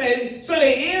contaminated, so the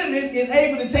enemy is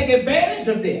able to take advantage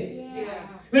of that.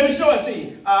 Let me show it to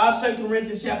you. 2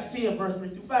 Corinthians chapter 10, verse 3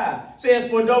 through 5 says,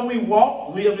 for though we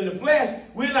live in the flesh,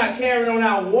 we're not carrying on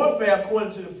our warfare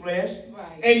according to the flesh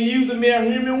and using mere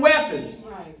human weapons.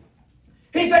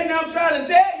 He said, now I'm trying to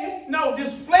tell you, no,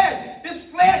 this flesh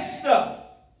stuff.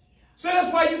 So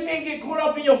that's why you can't get caught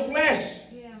up in your flesh.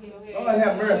 Lord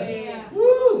have mercy.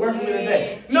 Woo, work with me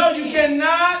today. No, you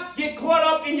cannot get caught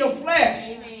up in your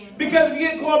flesh. Because if you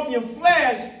get caught up in your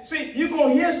flesh, see, you're going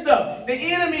to hear stuff. The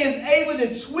enemy is able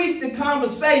to tweak the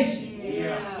conversation.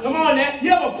 Come on now.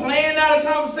 You ever planned out a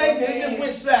conversation and it just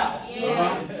went south?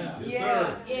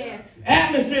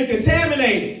 Atmosphere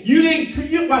contaminated.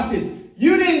 Watch this.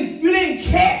 You didn't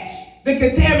catch the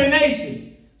contamination.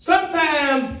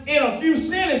 Sometimes in a few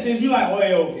sentences, you're like, oh,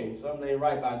 hey, okay, something ain't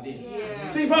right about this. So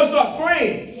you're supposed to start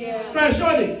praying. Trying to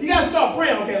show you. You got to start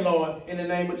praying. Okay, Lord, in the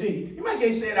name of Jesus. You might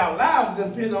can't say it out loud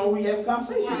because depending on who you have a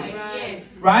conversation with.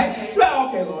 Right? You're like,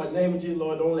 okay, Lord, in the name of Jesus,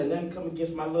 Lord, don't let nothing come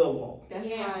against my love walk. That's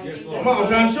right. Yes, Lord. Come on, I'm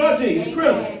trying to show it to you. It's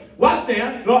critical. Watch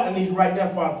now. Lord, I need you right now,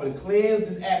 Father, for to cleanse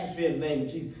this atmosphere in the name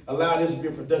of Jesus. Allow this to be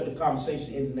a productive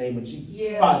conversation in the name of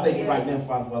Jesus. Father, thank you right now,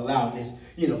 Father, for allowing this,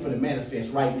 for the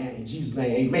manifest right now in Jesus'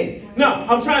 name. Amen. Now,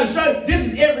 I'm trying to show you,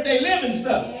 this is everyday living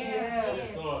stuff.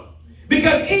 Yes, Lord.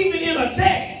 Because even in a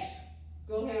text,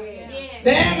 Go ahead.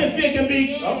 the atmosphere can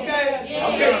be,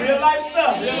 okay, real life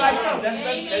stuff.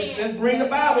 Let's bring the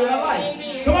Bible in our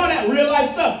life. Come on now, real life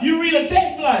stuff. You read a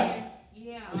text like,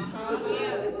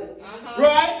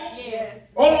 right?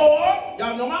 Or,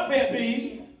 y'all know my pet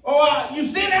peeve, or you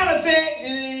send out a text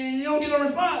and you don't get no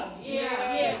response.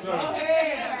 Yes, sir.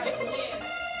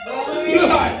 You're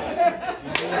like,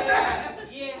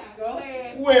 Go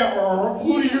ahead. well,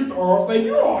 who do you think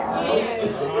you are?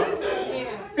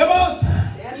 Come on.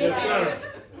 Yes, sir.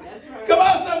 That's right. Come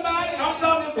on, somebody. I'm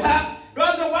talking about,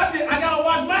 God said, watch it. I got to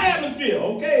watch my atmosphere,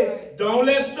 okay? Don't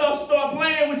let stuff start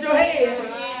playing with your head.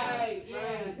 Right.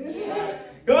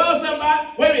 Come on, somebody.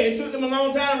 Wait a minute, it took them a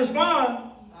long time to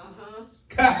respond.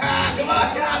 Come on,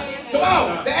 y'all. Come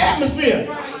on, the atmosphere.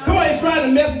 Come on, it's trying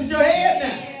to mess with your head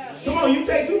now. Come on, you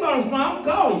take too long to respond, I'm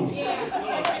calling you.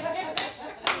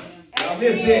 Y'all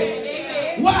miss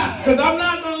that. Why? Because I'm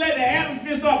not going to let the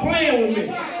atmosphere start playing with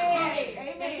me.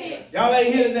 Y'all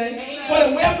ain't here today. For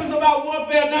the weapons of our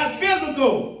warfare are not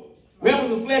physical,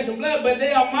 weapons of flesh and blood, but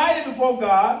they are mighty before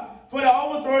God for the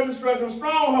overthrow and destruction of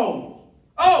strongholds.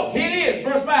 Oh, here it is,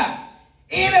 verse 5.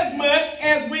 Inasmuch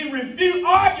as we refute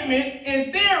arguments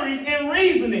and theories and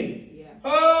reasoning.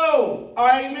 Oh,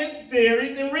 arguments,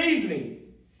 theories, and reasoning.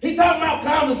 He's talking about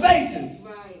conversations.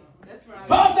 Right. That's right.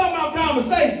 Paul's talking about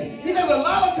conversations. He says a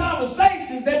lot of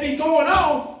conversations that be going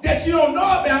on that you don't know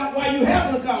about while you're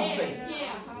having a conversation.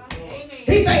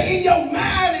 He said in your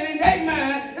mind and in their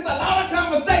mind, there's a lot of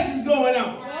conversations going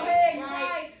on.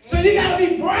 So you got to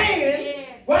be praying.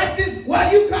 Watch this.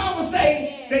 While you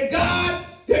conversate, that God,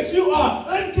 that you are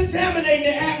uncontaminating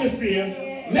the atmosphere,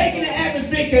 making the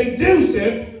atmosphere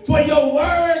conducive for your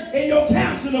word and your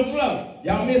counsel to flow.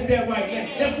 Y'all missed that right there.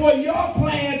 And for your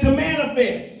plan to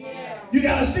manifest. You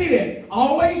got to see that.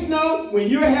 Always know when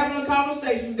you're having a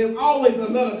conversation, there's always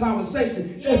another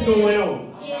conversation that's going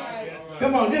on.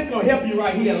 Come on, this is going to help you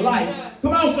right here in life.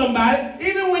 Come on, somebody.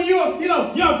 Even when you're,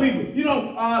 young people, you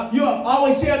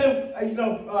always tell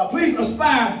them, please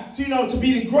aspire to, to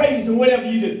be the greatest in whatever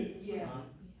you do.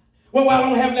 Well, while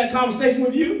I'm having that conversation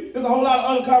with you, there's a whole lot of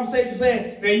other conversations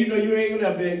saying, man, you ain't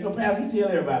going to be, Pastor, you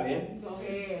tell everybody that. Go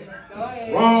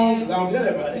ahead. Wrong, because I don't tell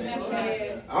everybody. That's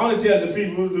right. I only tell the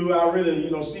people who I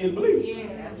really, see and believe.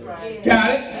 That's right.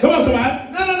 Got it? Come on,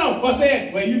 somebody. No. What's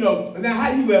that? Well, now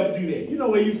how you ever do that? You know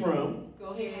where you from. Go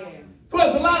ahead. But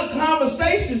there's a lot of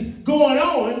conversations going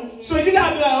on. So you got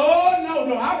to be like, oh,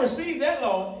 no, I received that,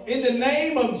 Lord. In the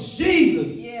name of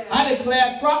Jesus, I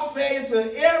declare crop failure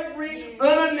to every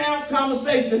unannounced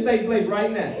conversation that's taking place right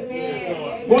now.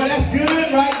 Amen. Boy, that's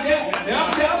good right there.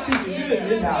 I'm teaching good in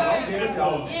this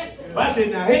house. But I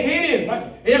said, now, here it is.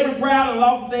 Every proud and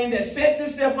lawful thing that sets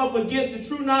itself up against the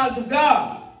true knowledge of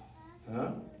God.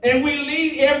 And we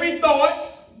lead every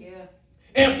thought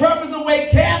and purpose away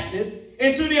captive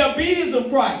into the obedience of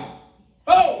Christ.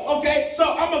 Oh, okay.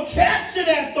 So I'm going to capture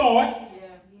that thought.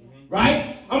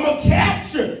 Right? I'm going to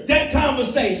capture that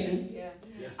conversation.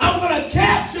 I'm going to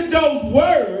capture those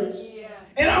words.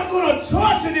 And I'm going to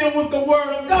torture them with the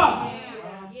word of God.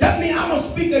 That means I'm going to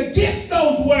speak against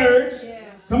those words.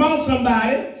 Come on,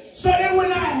 somebody. So they will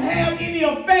not have any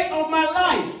effect on my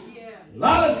life. A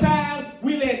lot of times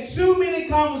we let too many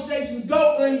conversations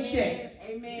go unchecked.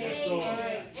 Amen.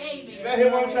 You better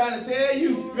hear what I'm trying to tell you.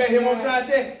 You better hear what I'm trying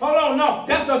to tell you. Hold on, no.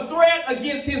 That's a threat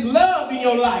against his love in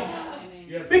your life.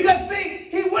 Because, see,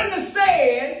 he wouldn't have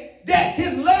said that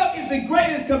his love is the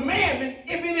greatest commandment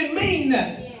if it didn't mean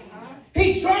nothing.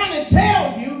 He's trying to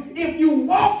tell you, if you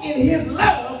walk in his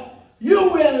love, you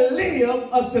will live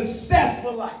a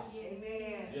successful life.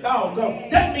 Go.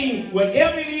 That means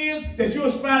whatever it is that you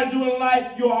aspire to do in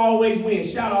life, you'll always win.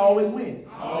 Shout, always win.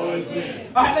 Always win.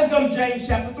 All right, let's go to James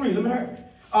chapter 3. Let me hurry.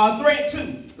 Threat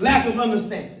 2, lack of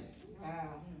understanding.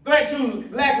 Threat 2,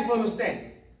 lack of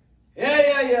understanding. Yeah.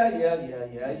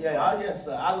 Oh, yes,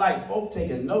 sir. I like folk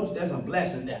taking notes. That's a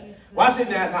blessing there. Watch it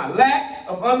now. Lack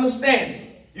of understanding.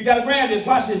 You got to grab this.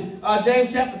 Watch this.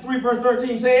 James chapter 3, verse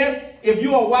 13 says, if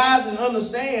you are wise and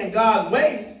understand God's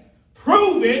ways,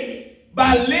 prove it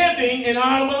by living an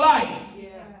honorable life.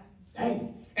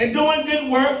 And doing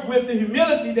good works with the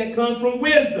humility that comes from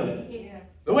wisdom.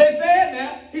 The way it said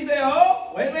now, he said,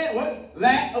 oh, wait a minute, what?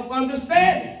 Lack of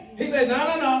understanding. He said,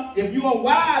 no. If you are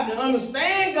wise and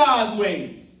understand God's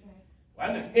ways,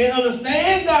 and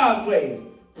understand God's ways,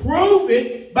 prove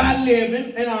it by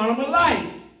living an honorable life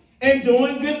and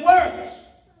doing good works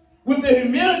with the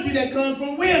humility that comes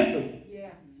from wisdom.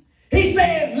 He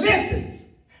said, listen,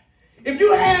 if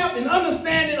you have an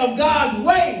understanding of God's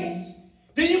ways,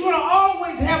 then you're going to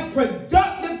always have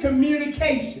productive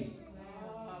communication.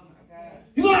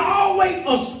 You're going to always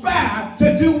aspire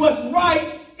to do what's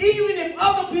right, even if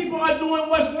other people are doing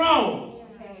what's wrong.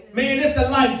 Man, that's the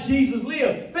life Jesus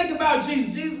lived. Think about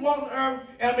Jesus. Jesus walked the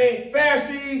earth.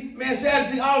 Pharisees,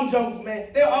 Sadducees, all them jokers, man.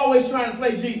 They're always trying to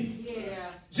play Jesus.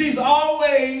 Jesus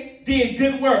always did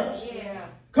good works.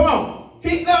 Come on.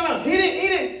 He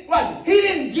didn't watch it. He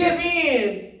didn't give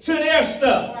in to their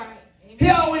stuff. He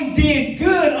always did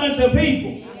good unto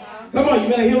people. Come on, you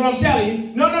better hear what I'm telling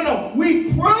you. No.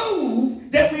 We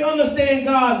prove that we understand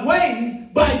God's ways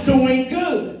by doing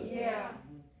good.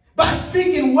 By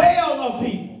speaking well of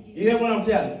people. You hear what I'm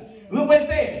telling you? Look what it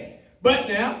says. But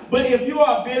if you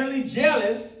are bitterly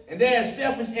jealous and there is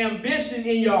selfish ambition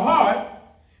in your heart,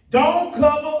 don't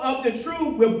cover up the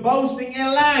truth with boasting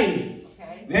and lying.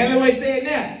 Now, the way he said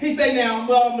now. He said, now,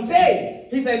 well, I'm going to tell you.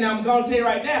 He said, now, I'm going to tell you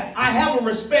right now. I have a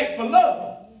respect for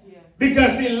love.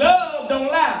 Because, see, love don't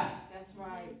lie. That's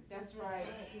right. That's right.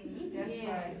 That's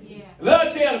right. Yeah.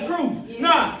 Love tell the truth.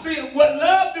 Nah, see, what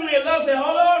love do is love say,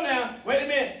 hold on now. Wait a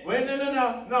minute. Wait,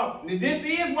 no. This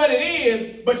is what it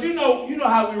is, but you know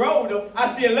how we roll, though. I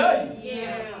still love you.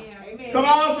 Yeah. Amen. Come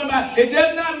on, somebody. It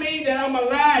does not mean that I'm a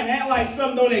lie and act like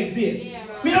something don't exist. Yeah.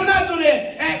 I mean, I'm not going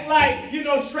to act like,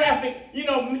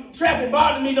 traffic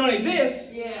bothering me don't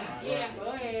exist. Yeah. Yeah.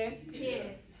 Go ahead.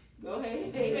 Yes. Go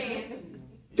ahead. Amen.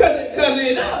 Because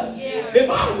it does. Yeah. It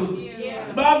bothers me. Yeah.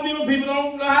 It bothers me when people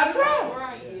don't know how to drive.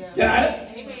 Right. Yeah. Got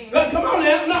it? Amen. Look, come on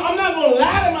now. No, I'm not going to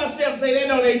lie to myself and say they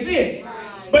don't exist.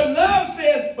 Right. But love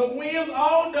says, but Williams,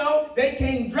 although they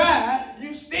can't drive,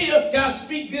 you still got to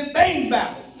speak good things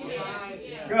about them. Right.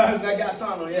 Yeah. Guys, I got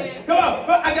something on here. Yeah. Come on.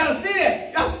 But I got to see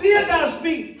that. I still got to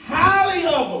speak highly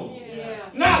of them. Yeah.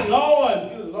 Not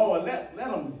Lord, good Lord, let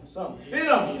them something.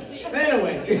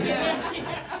 Anyway.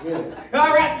 Yeah.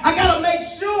 All right. I got to make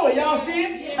sure, y'all see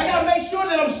it? I got to make sure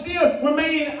that I'm still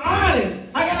remaining honest.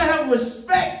 I got to have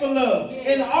respect for love.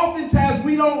 And oftentimes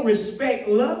we don't respect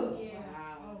love.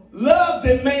 Wow. Love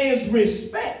demands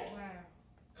respect.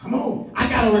 Come on. I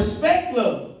got to respect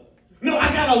love. No, I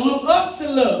got to look up to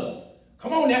love.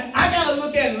 Come on now. I got to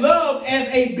look at love as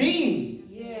a being.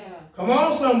 Yeah. Come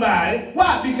on, somebody.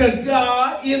 Why? Because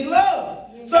God is love.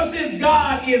 So since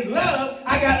God is love,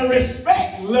 I got to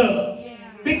respect love.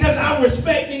 Because I'm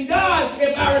respecting God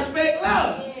if I respect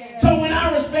love. So when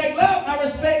I respect love, I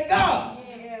respect God.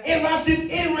 And watch this,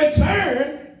 in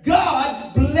return,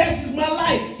 God blesses my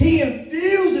life. He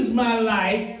infuses my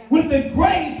life with the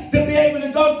grace to be able to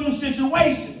go through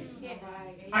situations.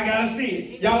 I got to see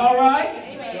it. Y'all all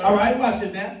right? All right, watch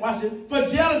it now. Watch it. For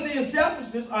jealousy and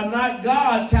selfishness are not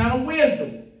God's kind of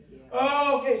wisdom.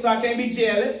 Okay, so I can't be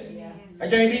jealous. I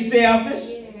can't be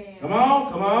selfish. Come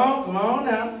on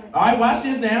now. All right, watch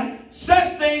this now.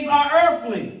 Such things are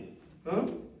earthly,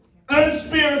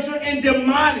 unspiritual, and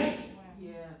demonic.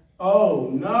 Yeah. Oh,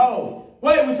 no.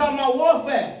 Wait, we're talking about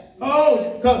warfare.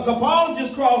 Oh, Paul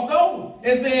just crossed over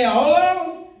and said, hold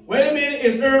on. Wait a minute.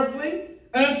 It's earthly,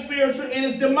 unspiritual, and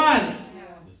it's demonic.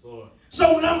 Yes, Lord.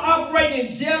 So when I'm operating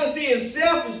in jealousy and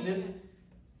selfishness,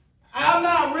 I'm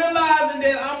not realizing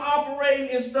that I'm operating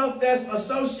in stuff that's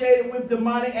associated with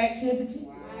demonic activity.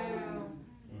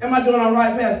 Am I doing all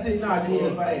right, Pastor? No, I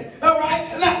didn't. All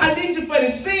right. Now, I need you for to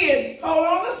see it. Hold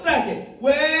on a second.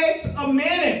 Wait a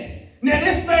minute. Now,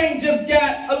 this thing just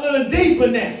got a little deeper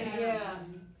now. Yeah.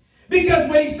 Because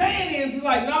what he's saying is, he's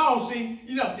like, no, see,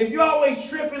 if you're always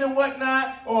tripping and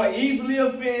whatnot, or easily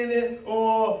offended,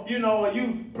 or,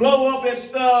 you blow up at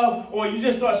stuff, or you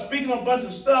just start speaking a bunch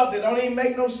of stuff that don't even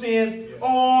make no sense,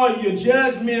 or you're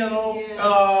judgmental,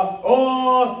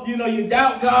 or, you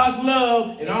doubt God's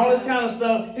love, and all this kind of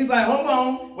stuff. He's like, hold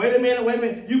on, wait a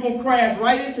minute. You're going to crash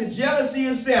right into jealousy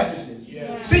and selfishness.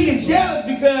 Yeah. See, you're jealous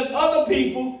because other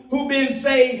people who've been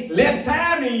saved less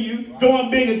time than you,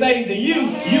 doing bigger things than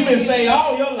you, you've been saved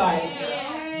all your life.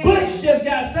 Butch just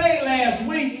got saved last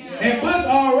week, and Butch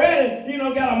already,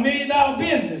 got $1 million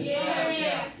business.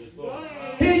 Yes, Lord.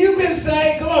 Here you've been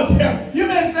saved, come on, Terry. You've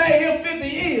been saved here 50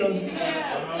 years.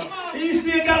 And you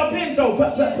still got a Pinto.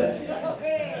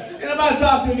 Anybody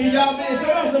talk to me, y'all? Come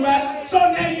on, somebody. So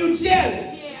now you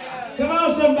jealous. Come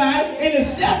on, somebody. And the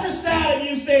selfish side of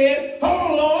you said, hold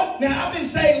on, Lord. Now, I've been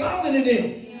saved longer than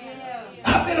them.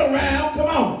 I've been around. Come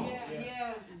on.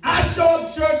 I show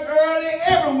up to church early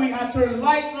every week. I turn the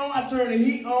lights on. I turn the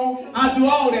heat on. I do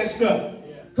all that stuff.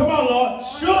 Come on, Lord.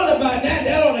 Surely by that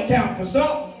don't account for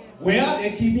something. Well,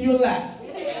 they're keeping you alive.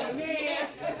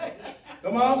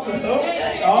 Come on, so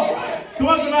okay, all right. Come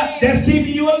on, somebody. That's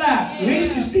keeping you alive. At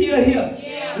least you're still here.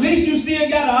 At least you still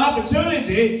got an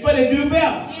opportunity for to do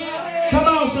better. Come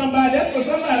on, somebody. That's for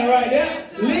somebody right there.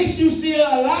 At least you still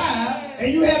alive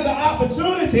and you have the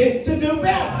opportunity to do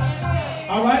better.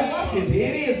 All right, watch this. Here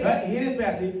it is. Right? Here it is,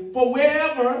 Pastor. For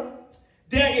wherever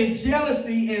there is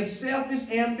jealousy and selfish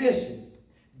ambition,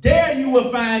 there you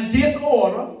will find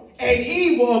disorder and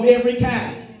evil of every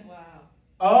kind.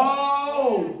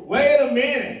 Oh, wait a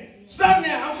minute. So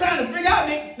now I'm trying to figure out,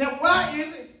 Nick, now why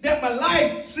is it that my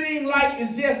life seems like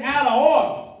it's just out of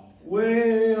order?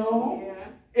 Well,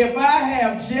 if I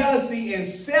have jealousy and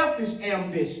selfish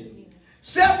ambition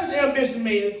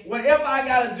meaning whatever I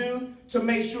got to do to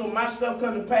make sure my stuff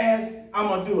come to pass, I'm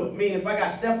going to do it. Meaning if I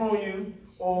got to step on you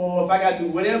or if I got to do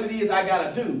whatever it is I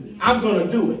got to do, I'm going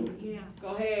to do it.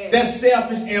 Go ahead. That's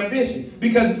selfish ambition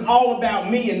because it's all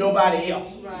about me and nobody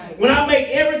else. Right. When I make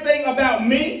everything about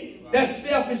me, that's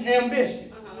selfish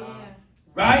ambition.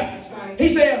 Right? Right. He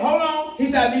said, hold on. He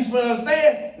said, I need you to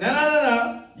understand.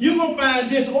 No. You're going to find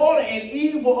disorder and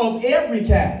evil of every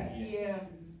kind. Yeah.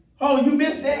 Oh, you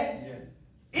missed that?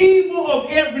 Yeah. Evil of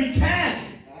every kind.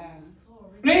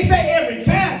 When he say every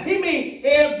kind, he mean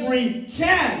every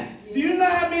kind. Do you know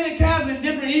how many kinds of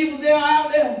different evils there are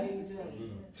out there?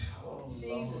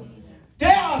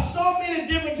 There are so many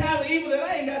different kinds of evil that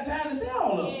I ain't got time to say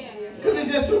all of them. Because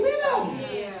there's just too many of them.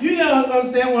 You don't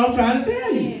understand what I'm trying to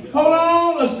tell you. Hold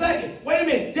on a second. Wait a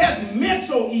minute. There's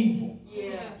mental evil.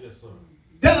 Yes, sir.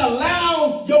 That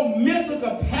allows your mental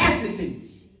capacity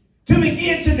to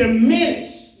begin to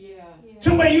diminish.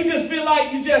 To where you just feel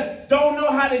like you just don't know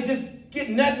how to just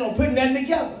get nothing or put nothing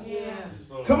together.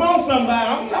 Come on, somebody.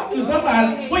 I'm talking to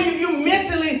somebody. Well, you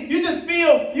mentally, you just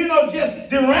feel, just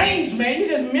deranged, man. You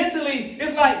just mentally,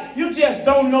 it's like you just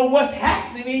don't know what's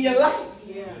happening in your life.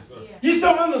 You just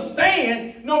don't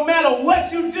understand. No matter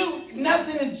what you do,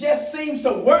 nothing just seems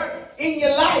to work in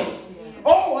your life.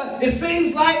 Or it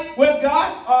seems like, well,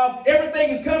 God,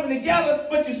 everything is coming together,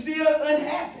 but you're still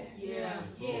unhappy.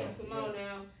 Come on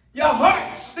now. Your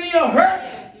heart's still hurting.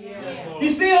 You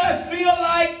still feel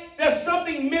like there's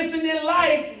something missing in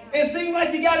life. It seems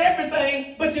like you got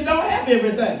everything, but you don't have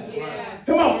everything.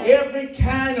 Come on, every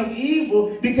kind of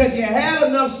evil, because you had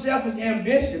enough selfish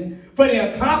ambition for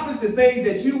to accomplish the things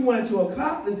that you wanted to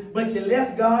accomplish, but you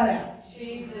left God out.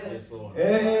 Jesus.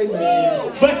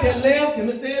 Amen. But you left, can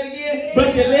I say it again?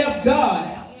 But you left God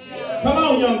out. Come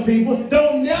on, young people.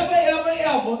 Don't never, ever,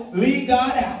 ever leave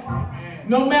God out.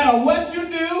 No matter what you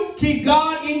do, keep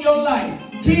God in your life.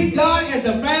 Keep God as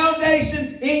the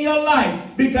foundation in your life.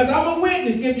 Because I'm a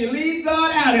witness. If you leave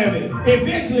God out of it,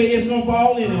 eventually it's going to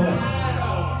fall anyway.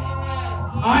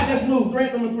 All right, let's move.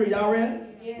 Threat number 3. Y'all ready?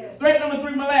 Yes. Threat number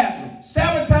 3, my last one.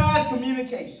 Sabotage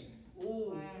communication.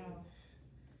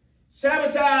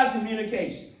 Sabotage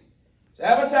communication.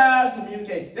 Sabotage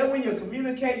communication. Then when your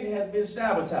communication has been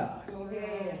sabotaged.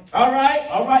 All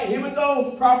right. Here we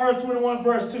go. Proverbs 21,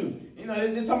 verse 2. They're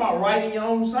talking about right in your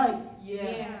own sight.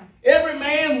 Every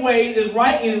man's ways is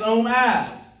right in his own eyes.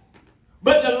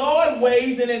 But the Lord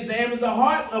weighs and examines the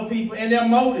hearts of people and their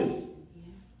motives.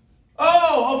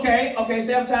 Oh, okay.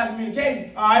 Sabotage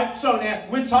communication. All right. So now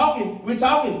we're talking.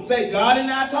 Say, God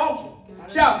and I talking.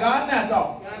 Shout, God and I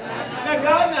talking. Now,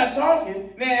 God and I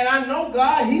talking. Now, and I know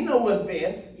God, he knows what's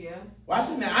best. Watch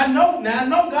it now. I know God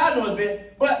knows what's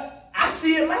best, but I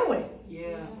see it my way.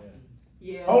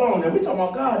 Hold on now. We talking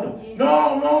about God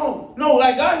though. No.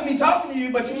 Like God can be talking to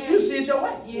you, but you still see it your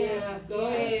way. Go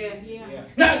ahead.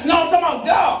 Now, no, I'm talking about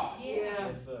God.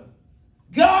 Yes, sir.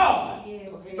 God.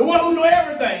 The one who knows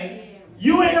everything.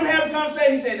 You and him have a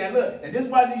conversation. He said, now look, this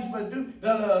is what I need you to do.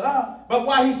 But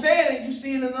while he's saying it, you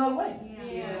see it another way.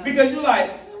 Because you're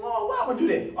like, Lord, why would I do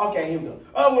that? Okay, here we go.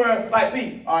 Other word, like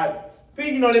Pete. All right.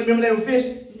 Pete, remember they were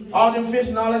fishing? All them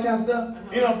fishing, all that kind of stuff.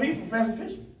 Pete, professional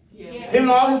fisherman. Him and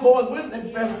all his boys with him, they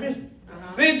professional fishermen.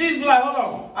 Then Jesus be like, hold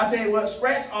on. I tell you what,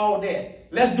 scratch all that.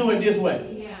 Let's do it this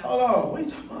way. Hold on. What are you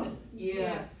talking about?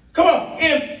 Come on.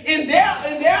 In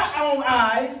their own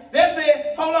eyes, they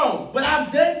said, hold on, but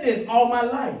I've done this all my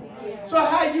life. So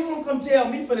how you gonna come tell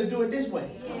me for to do it this way?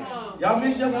 Y'all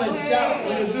miss your place to shout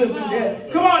when you're good through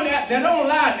that. Come on now. Now don't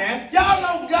lie now. Y'all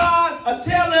know God will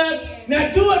tell us,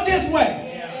 now do it this way.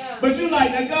 But you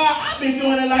like, now God, I've been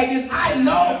doing it like this. I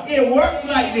know it works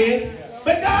like this.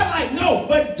 But God like, no,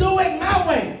 but do it my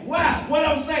way. Why? What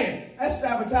I'm saying. That's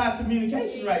sabotage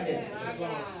communication right there.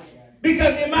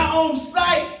 Because in my own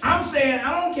sight, I'm saying,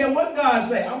 I don't care what God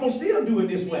say. I'm going to still do it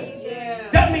this way.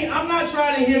 That means I'm not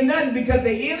trying to hear nothing because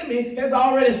the enemy has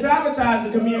already sabotaged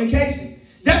the communication.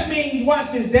 That means,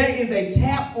 watch this, there is a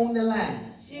tap on the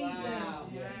line.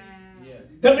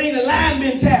 That means the line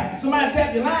been tapped. Somebody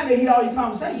tap your line, they hear all your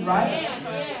conversations, right?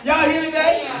 Y'all here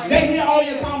today? They hear all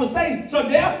your conversations. So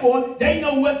therefore, they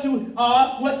know what to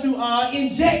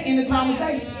inject in the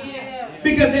conversation.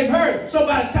 Because they've heard. So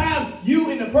by the time you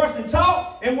and the person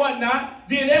talk and whatnot,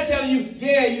 then they're telling you,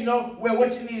 well,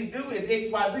 what you need to do is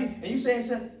X, Y, Z. And you saying,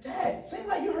 Dad, seems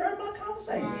like you heard my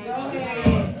conversation. Go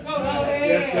ahead.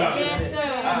 Yes,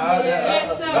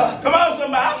 sir. Come on,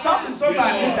 somebody. I'm talking to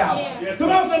somebody in this house. Yes,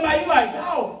 Come on, somebody. You like,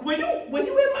 oh, when you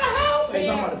in my house? I ain't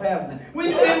talking about the pastor now.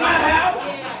 When you in my house?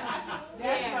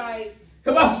 That's right.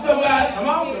 Come on, somebody. Come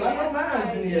on, because I know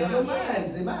mine's in here. I know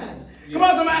mine's. Come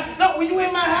on, somebody. No, when you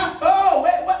in my house, oh,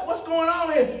 what's going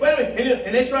on here? Wait a minute.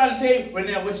 And they try to tell you, well,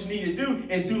 now what you need to do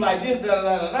is do like this,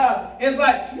 da. It's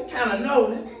like, you kind of know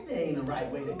that ain't the right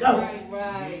way to go.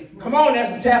 Right. Come on,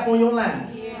 that's the tap on your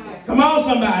line. Come on,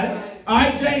 somebody. All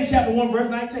right, James chapter 1, verse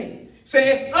 19.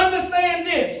 Says, understand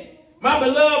this, my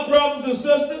beloved brothers and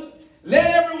sisters,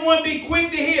 let everyone be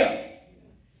quick to hear.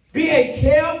 Be a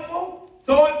careful,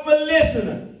 thoughtful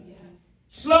listener.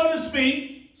 Slow to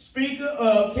speak. Speaker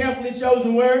of carefully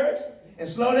chosen words, and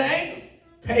slow to anger,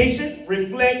 patient,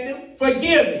 reflective,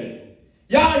 forgiving.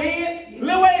 Y'all hear it?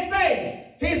 Look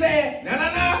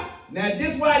Now,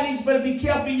 this is why I need you to be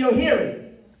careful in your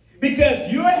hearing.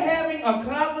 Because you're having a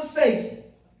conversation,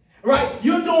 right?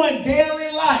 You're doing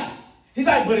daily life. He's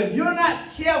like, but if you're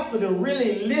not careful to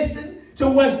really listen to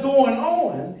what's going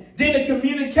on, then the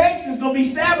communication is going to be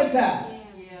sabotaged.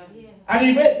 I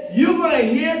mean, you're going to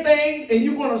hear things and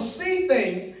you're going to see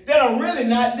things that are really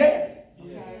not there.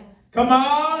 Come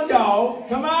on, y'all.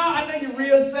 Come on. I know you're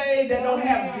real saved. That don't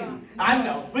happen to you. I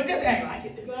know. But just act like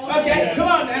it do. Okay? Come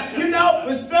on now. You know,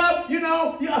 with stuff, you're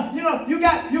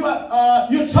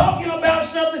talking about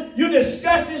something. You're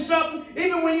discussing something.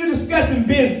 Even when you're discussing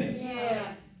business.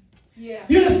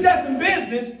 You're discussing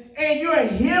business and you're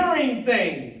hearing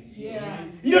things.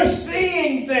 You're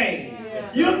seeing things.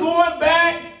 You're going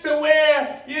back to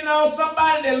where,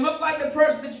 somebody that looked like the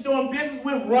person that you're doing business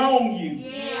with wronged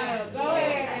you. Go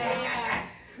ahead.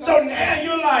 So now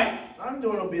you're like, I'm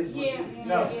doing no business with you.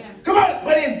 No. Come on.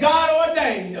 But it's God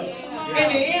ordained, though.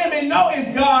 And the enemy know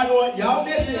it's God ordained. Y'all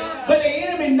listen. But the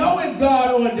enemy know it's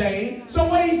God ordained. So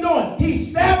what he's doing?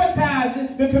 He's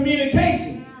sabotaging the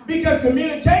communication. Because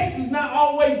communication is not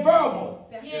always verbal.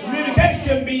 Communication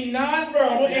can be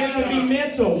non-verbal and it can be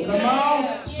mental. Come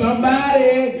on.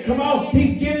 Somebody. Come on.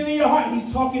 He's getting in your heart.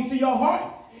 He's talking to your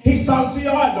heart. He's talking to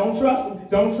your heart. Don't trust him.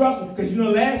 Don't trust him. Because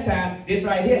last time this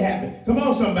right here happened. Come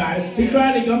on, somebody. He's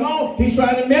trying to come on. He's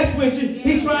trying to mess with you.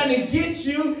 He's trying to get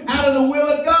you out of the will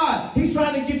of God. He's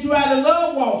trying to get you out of the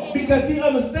love walk. Because he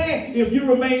understands if you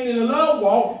remain in the love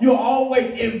walk, you're always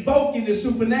invoking the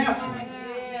supernatural.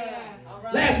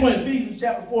 Last one, Ephesians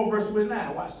chapter 4, verse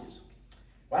 29. Watch this.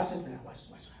 Watch this now. Watch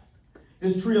this.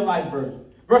 This is Tree of Life version.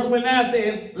 Verse 29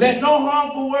 says, let no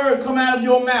harmful word come out of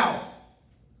your mouth.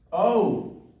 Oh.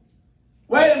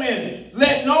 Wait a minute.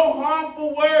 Let no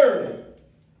harmful word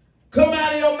come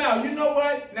out of your mouth. You know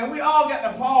what? Now, we all got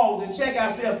to pause and check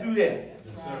ourselves through that.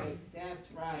 That's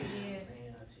right.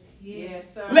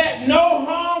 Yes, sir. Let no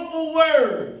harmful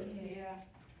word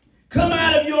come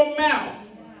out of your mouth.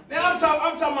 Now, I'm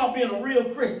talking about being a real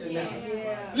Christian now.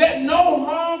 Let no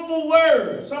harmful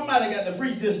word. Somebody got to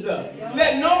preach this stuff.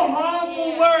 Let no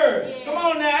harmful word. Come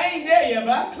on now, I ain't there yet,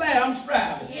 but I'm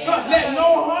striving. Let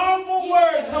no harmful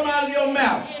word come out of your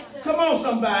mouth. Come on,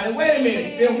 somebody. Wait a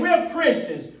minute. If we're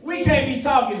Christians, we can't be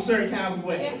talking certain kinds of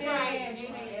ways.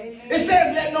 It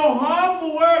says, let no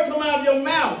harmful word come out of your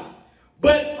mouth,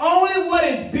 but only what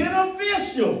is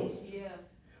beneficial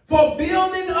for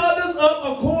building others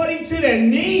up according to their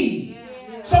need.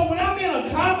 So when I'm in a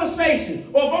conversation,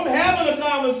 or if I'm having a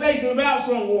conversation about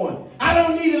someone, I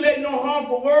don't need to let no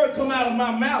harmful word come out of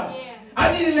my mouth.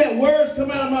 I need to let words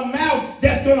come out of my mouth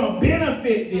that's going to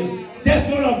benefit them, that's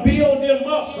going to build them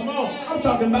up. Come on. I'm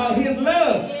talking about his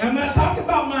love. I'm not talking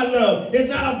about my love. It's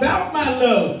not about my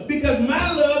love, because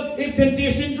my love is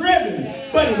condition driven,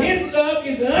 but his love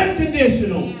is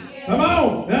unconditional. Come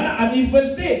on. Now, I need you to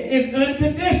see it. It's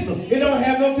unconditional. It don't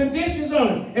have no conditions on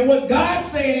it. And what God's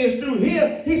saying is through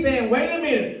here, he's saying, wait a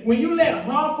minute. When you let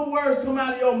harmful words come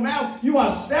out of your mouth, you are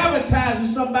sabotaging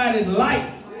somebody's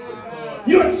life.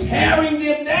 You're tearing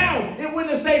them down. It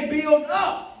wouldn't say build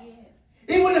up.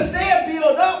 It wouldn't have said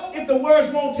build up if the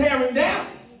words won't tear him down.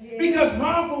 Because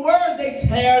harmful words, they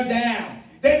tear down.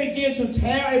 They begin to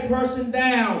tear a person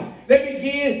down. They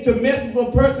begin to mess with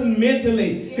a person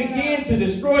mentally. Begin to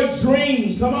destroy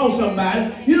dreams. Come on,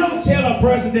 somebody. You don't tell a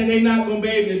person that they're not going to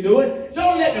be able to do it.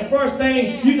 Don't let the first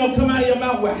thing, come out of your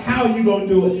mouth with how you going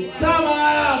to do it. Come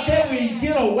on. Can we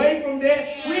get away from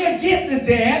that? We'll get to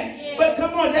that. But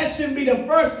come on, that shouldn't be the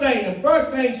first thing. The first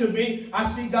thing should be, I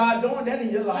see God doing that in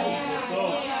your life.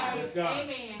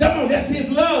 Come on, that's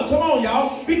his love. Come on,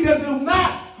 y'all. Because if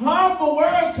not, harmful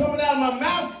words coming out of my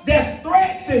mouth, that's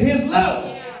threats to his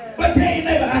love. But tell your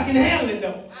neighbor, I can handle it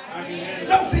though.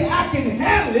 No, see, I can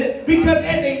handle it because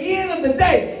at the end of the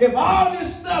day, if all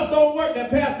this stuff don't work that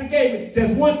Pastor gave me,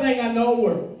 there's one thing I know will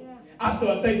work. I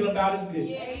start thinking about his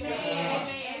goodness.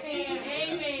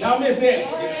 Y'all miss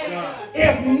that?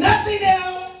 If nothing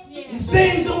else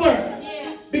seems to work,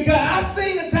 because I've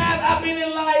seen the times I've been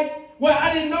in life where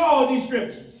I didn't know all these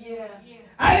scriptures.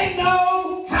 I didn't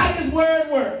know how this word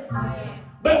worked.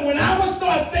 But when I would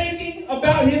start thinking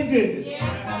about his goodness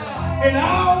and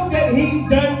all that he's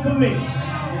done for me,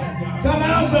 come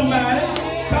on, somebody.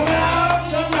 Come on,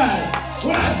 somebody.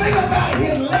 When I think about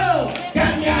his love,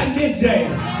 got me out of this jail.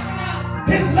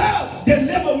 His love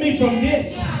delivered me from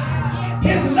this.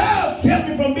 His love kept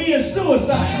me from being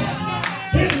suicidal.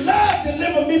 His love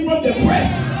delivered me from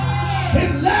depression.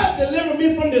 His love delivered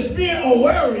me from the spirit of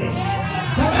worry.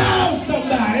 Come on,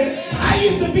 somebody. I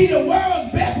used to be the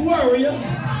world's best worrier.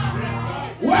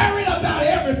 Worried about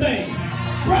everything.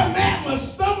 Bro, man, my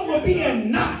stomach would be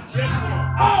in knots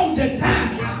all the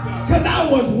time because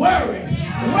I was worried.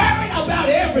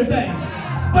 everything.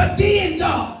 But then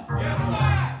God,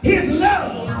 his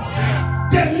love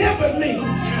delivered me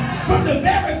from the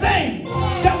very thing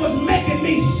that was making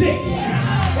me sick.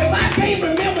 If I can't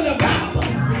remember the Bible,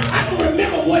 I can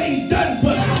remember what he's done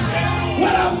for me.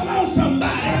 What I want on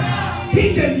somebody.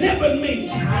 He delivered me.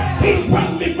 He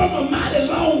brought me from a mighty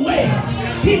long way.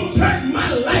 He turned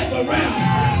my life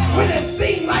around. When it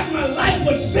seemed like my life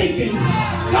was sinking,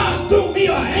 God threw me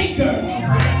an anchor.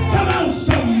 Come on,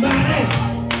 somebody.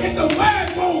 If the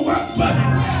word won't work for me,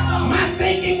 my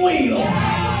thinking will.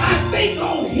 I think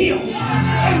on him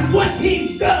and what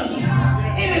he's done,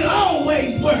 and it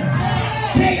always works.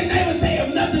 Tell your neighbor, say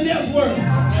if nothing else works,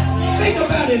 think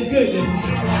about his goodness.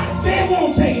 Say it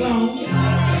won't take long.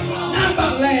 Not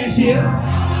about last year,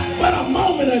 but a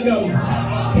moment ago,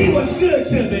 he was good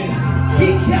to me.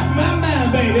 He kept my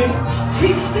mind, baby.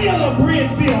 He's still a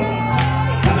bridge builder.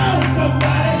 Come on,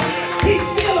 somebody. He's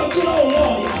still a good old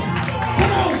lawyer.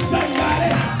 Come on,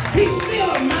 somebody. He's still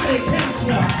a mighty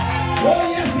counselor. Oh,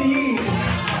 yes, he is.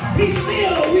 He's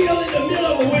still a wheel in the middle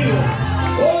of a wheel.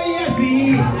 Oh, yes,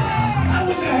 he is. I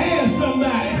wish I had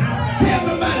somebody. Tell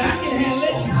somebody I can handle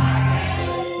it.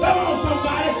 Come on,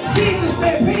 somebody. Jesus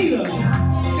said, Peter,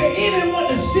 the enemy want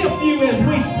to sift you as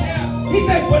wheat. He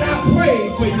said, but I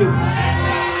prayed for you.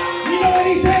 You know what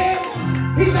he said?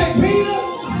 He said, Peter,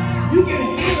 you can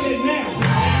handle it now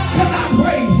because I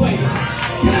prayed for you.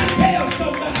 Can I tell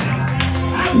somebody?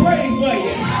 I prayed for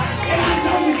you, and I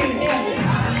know you can handle it.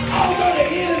 Although the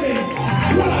enemy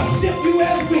want to sift you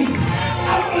as wheat,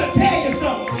 I want to tell you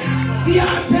something.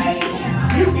 Deontay,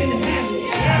 you can handle it.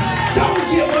 Don't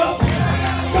give up.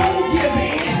 Don't give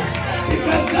in.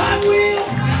 Because God will.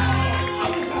 I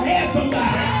wish I had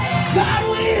somebody. God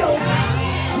will.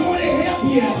 Want to help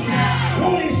you.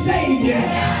 Want to save you.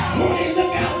 Want to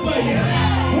look out for you.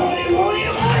 Want it.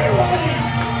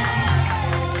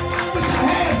 I wish I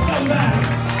had somebody.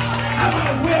 I might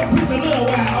as well preach a little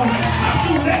while. I'm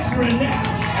through lecturing now.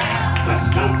 But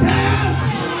sometimes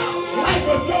life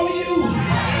will throw you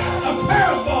a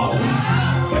curveball.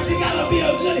 But you gotta be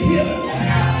a good hitter.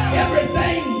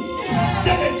 Everything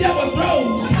that the devil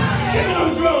throws. Give me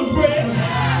them drums, Fred.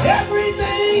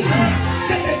 Everything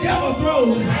that the devil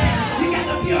throws. You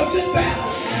gotta be a good batter.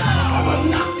 I'm gonna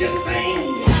knock this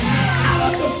thing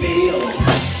out of the field.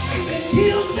 If it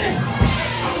kills me,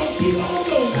 I'm gonna keep on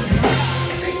going.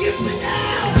 If it gets me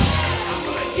down, I'm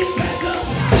gonna get back up.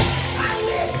 I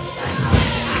wish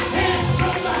I had some.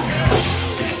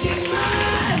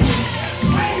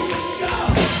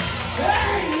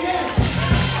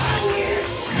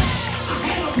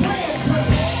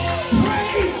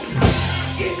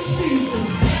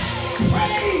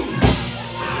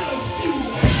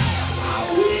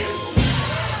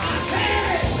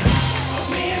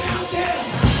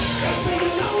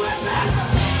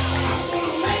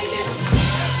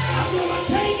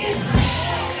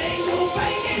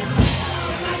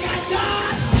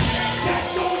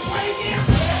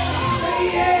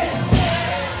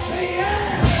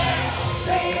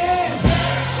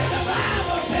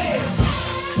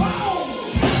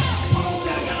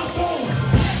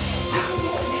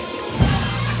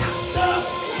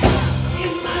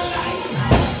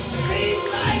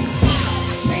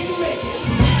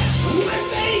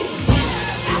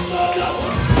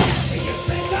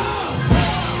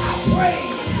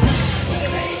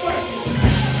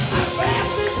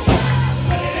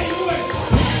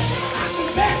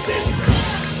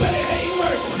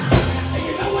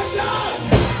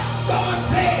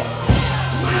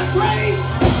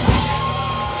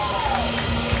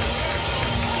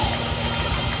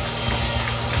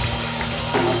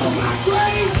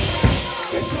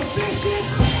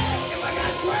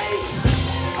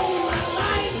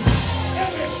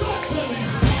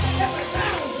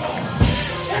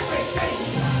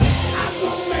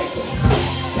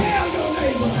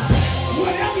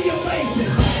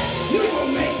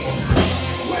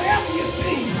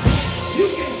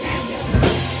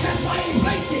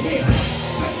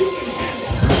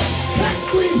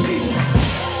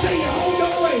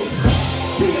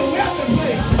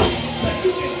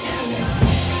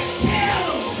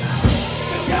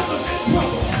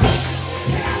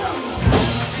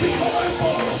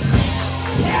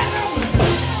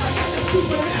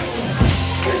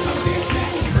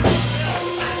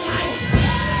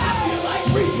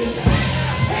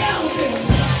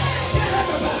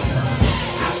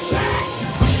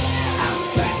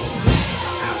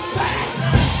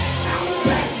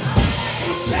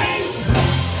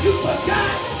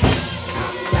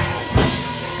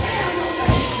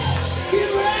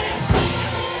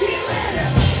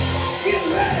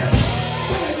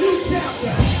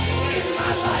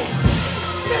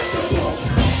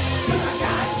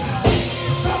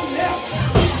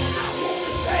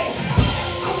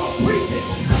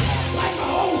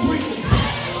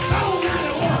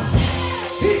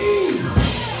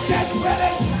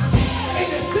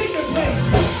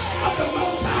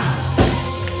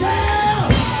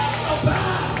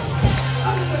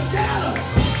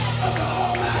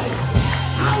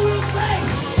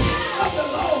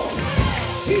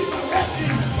 He's my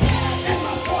refuge and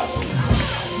my fortress.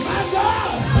 My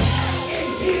God, in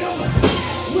him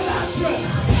will I trust.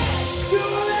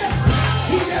 Surely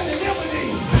he shall deliver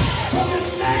thee from the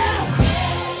snare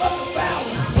of the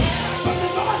fowler, from the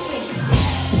noisome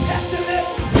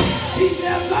pestilence. He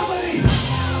shall cover thee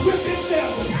with his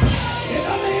feathers, and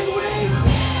under his wings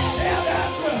shall thou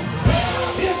trust.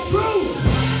 His truth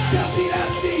shall be thy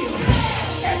shield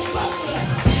and buckler.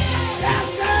 Thou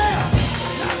shalt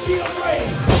not be afraid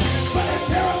for the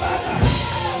terror by night,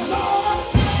 nor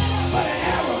for the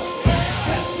arrow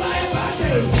that flieth by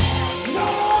day,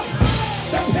 nor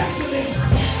the pestilence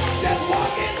that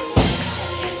walketh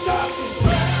in darkness,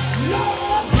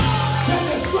 nor the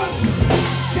destruction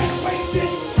that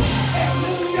wasteth at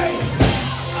noonday.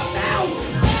 1,000,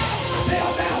 I say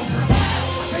 1,000,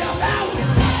 I say 1,000,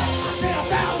 I say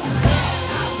 1,000.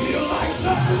 I feel like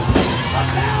something.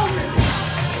 1,000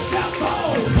 shall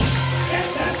fall at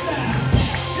that side.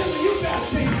 Listen, you got to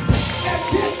see. At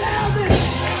 10,000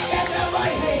 at that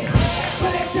right hand,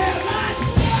 but it shall not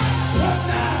come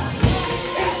nigh.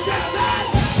 It shall not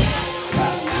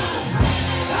come nigh.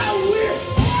 I wish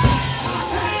I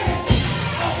had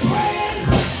a praying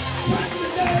church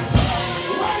today.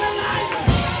 Run tonight.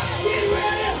 Get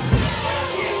ready.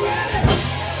 Get ready.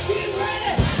 Get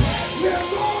ready. We're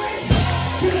going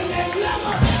to the next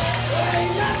level. There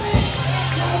ain't nothing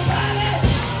nobody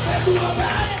can do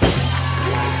about it.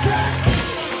 One church,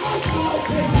 one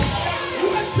location.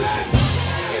 One church,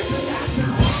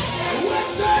 international. One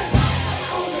church,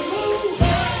 on the move.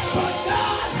 But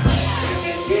God, if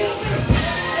it kills me,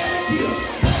 let it kill me.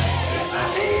 If I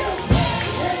live,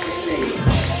 let me live.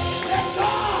 Let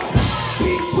God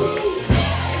be true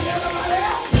and everybody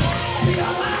else be a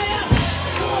liar.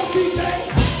 Come on, DJ.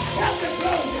 Got the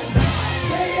closing.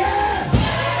 Say yeah.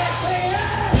 Say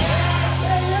yeah.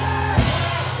 Say yeah.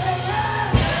 Say yeah.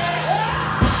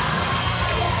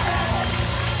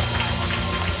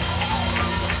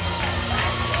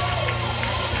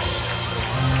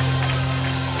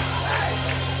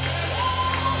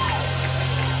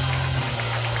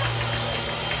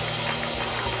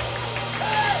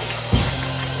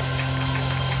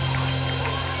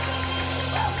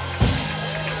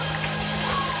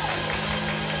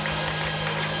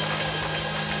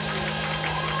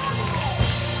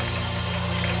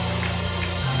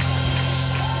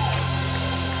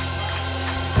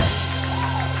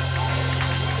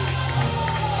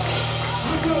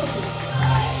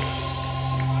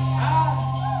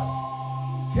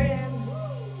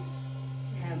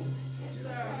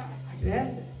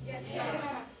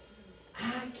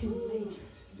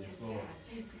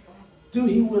 Dude,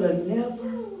 he would have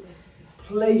never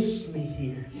placed me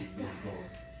here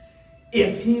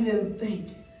if he didn't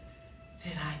think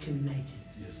that I can make it.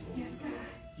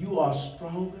 You are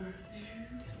stronger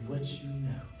than what you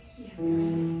know.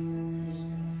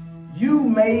 You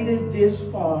made it this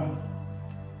far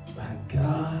by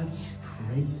God's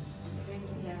grace.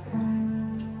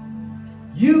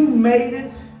 You made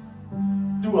it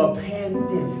through a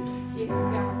pandemic.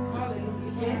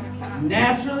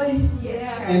 Naturally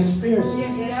and spiritually.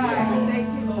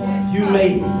 You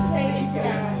made it.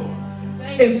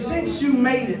 And since you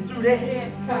made it through that,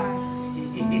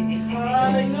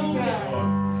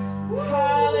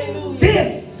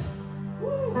 this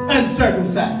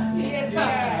uncircumcised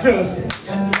Philistine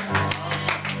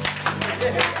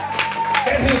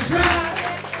that has tried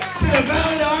to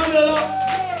devour the arm of the Lord,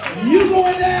 you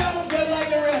going down just like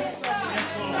the rest.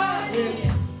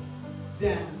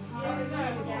 Down.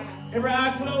 Every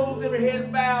eye closed, every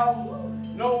head bowed,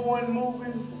 no one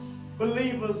moving.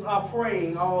 Believers are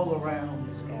praying all around.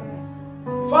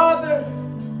 Father,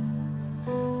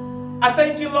 I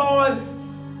thank you, Lord,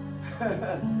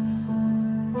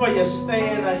 for your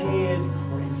stand ahead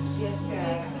grace.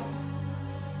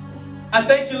 I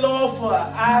thank you, Lord, for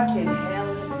I can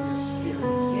handle the Spirit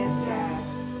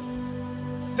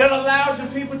that allows your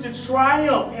people to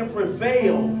triumph and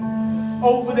prevail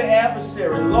over the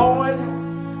adversary. Lord,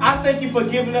 I thank you for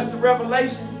giving us the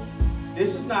revelation.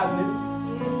 This is not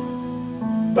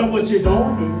new. But what you're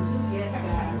doing is.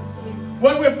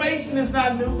 What we're facing is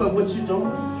not new, but what you're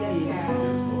doing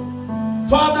is.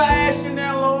 Father, I ask you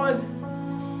now, Lord,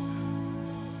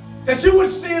 that you would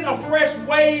send a fresh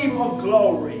wave of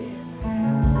glory.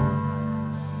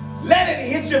 Let it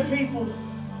hit your people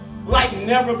like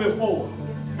never before.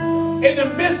 In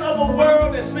the midst of a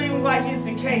world that seems like it's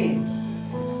decaying,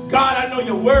 God, I know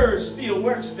your word still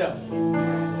works stuff.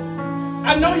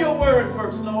 I know your word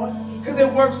works, Lord, because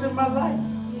it works in my life.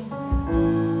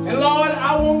 And Lord,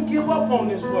 I won't give up on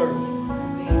this word,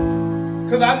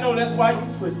 because I know that's why you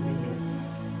put me here.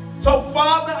 So,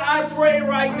 Father, I pray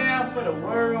right now for the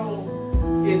world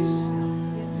itself.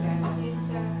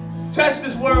 Touch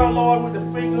this world, Lord, with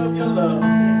the finger of your love.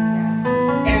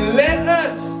 And let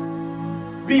us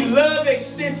be love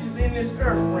extensions in this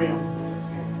earth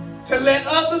realm to let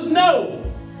others know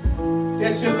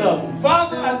that you love them.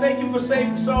 Father, I thank you for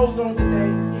saving souls on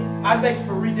today. I thank you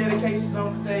for rededications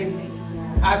on today.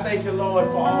 I thank you, Lord,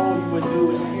 for all you would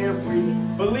do in every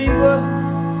believer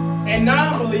and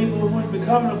non-believer who is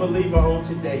becoming a believer on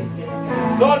today.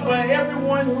 Lord, for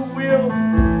everyone who will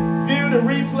view the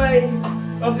replay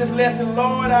of this lesson,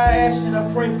 Lord, I ask you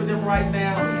to pray for them right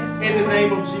now in the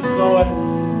name of Jesus, Lord,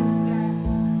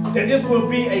 that this will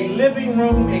be a living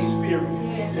room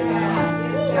experience.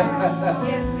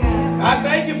 I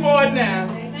thank you for it now.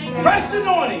 Fresh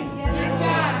anointing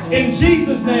in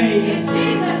Jesus' name.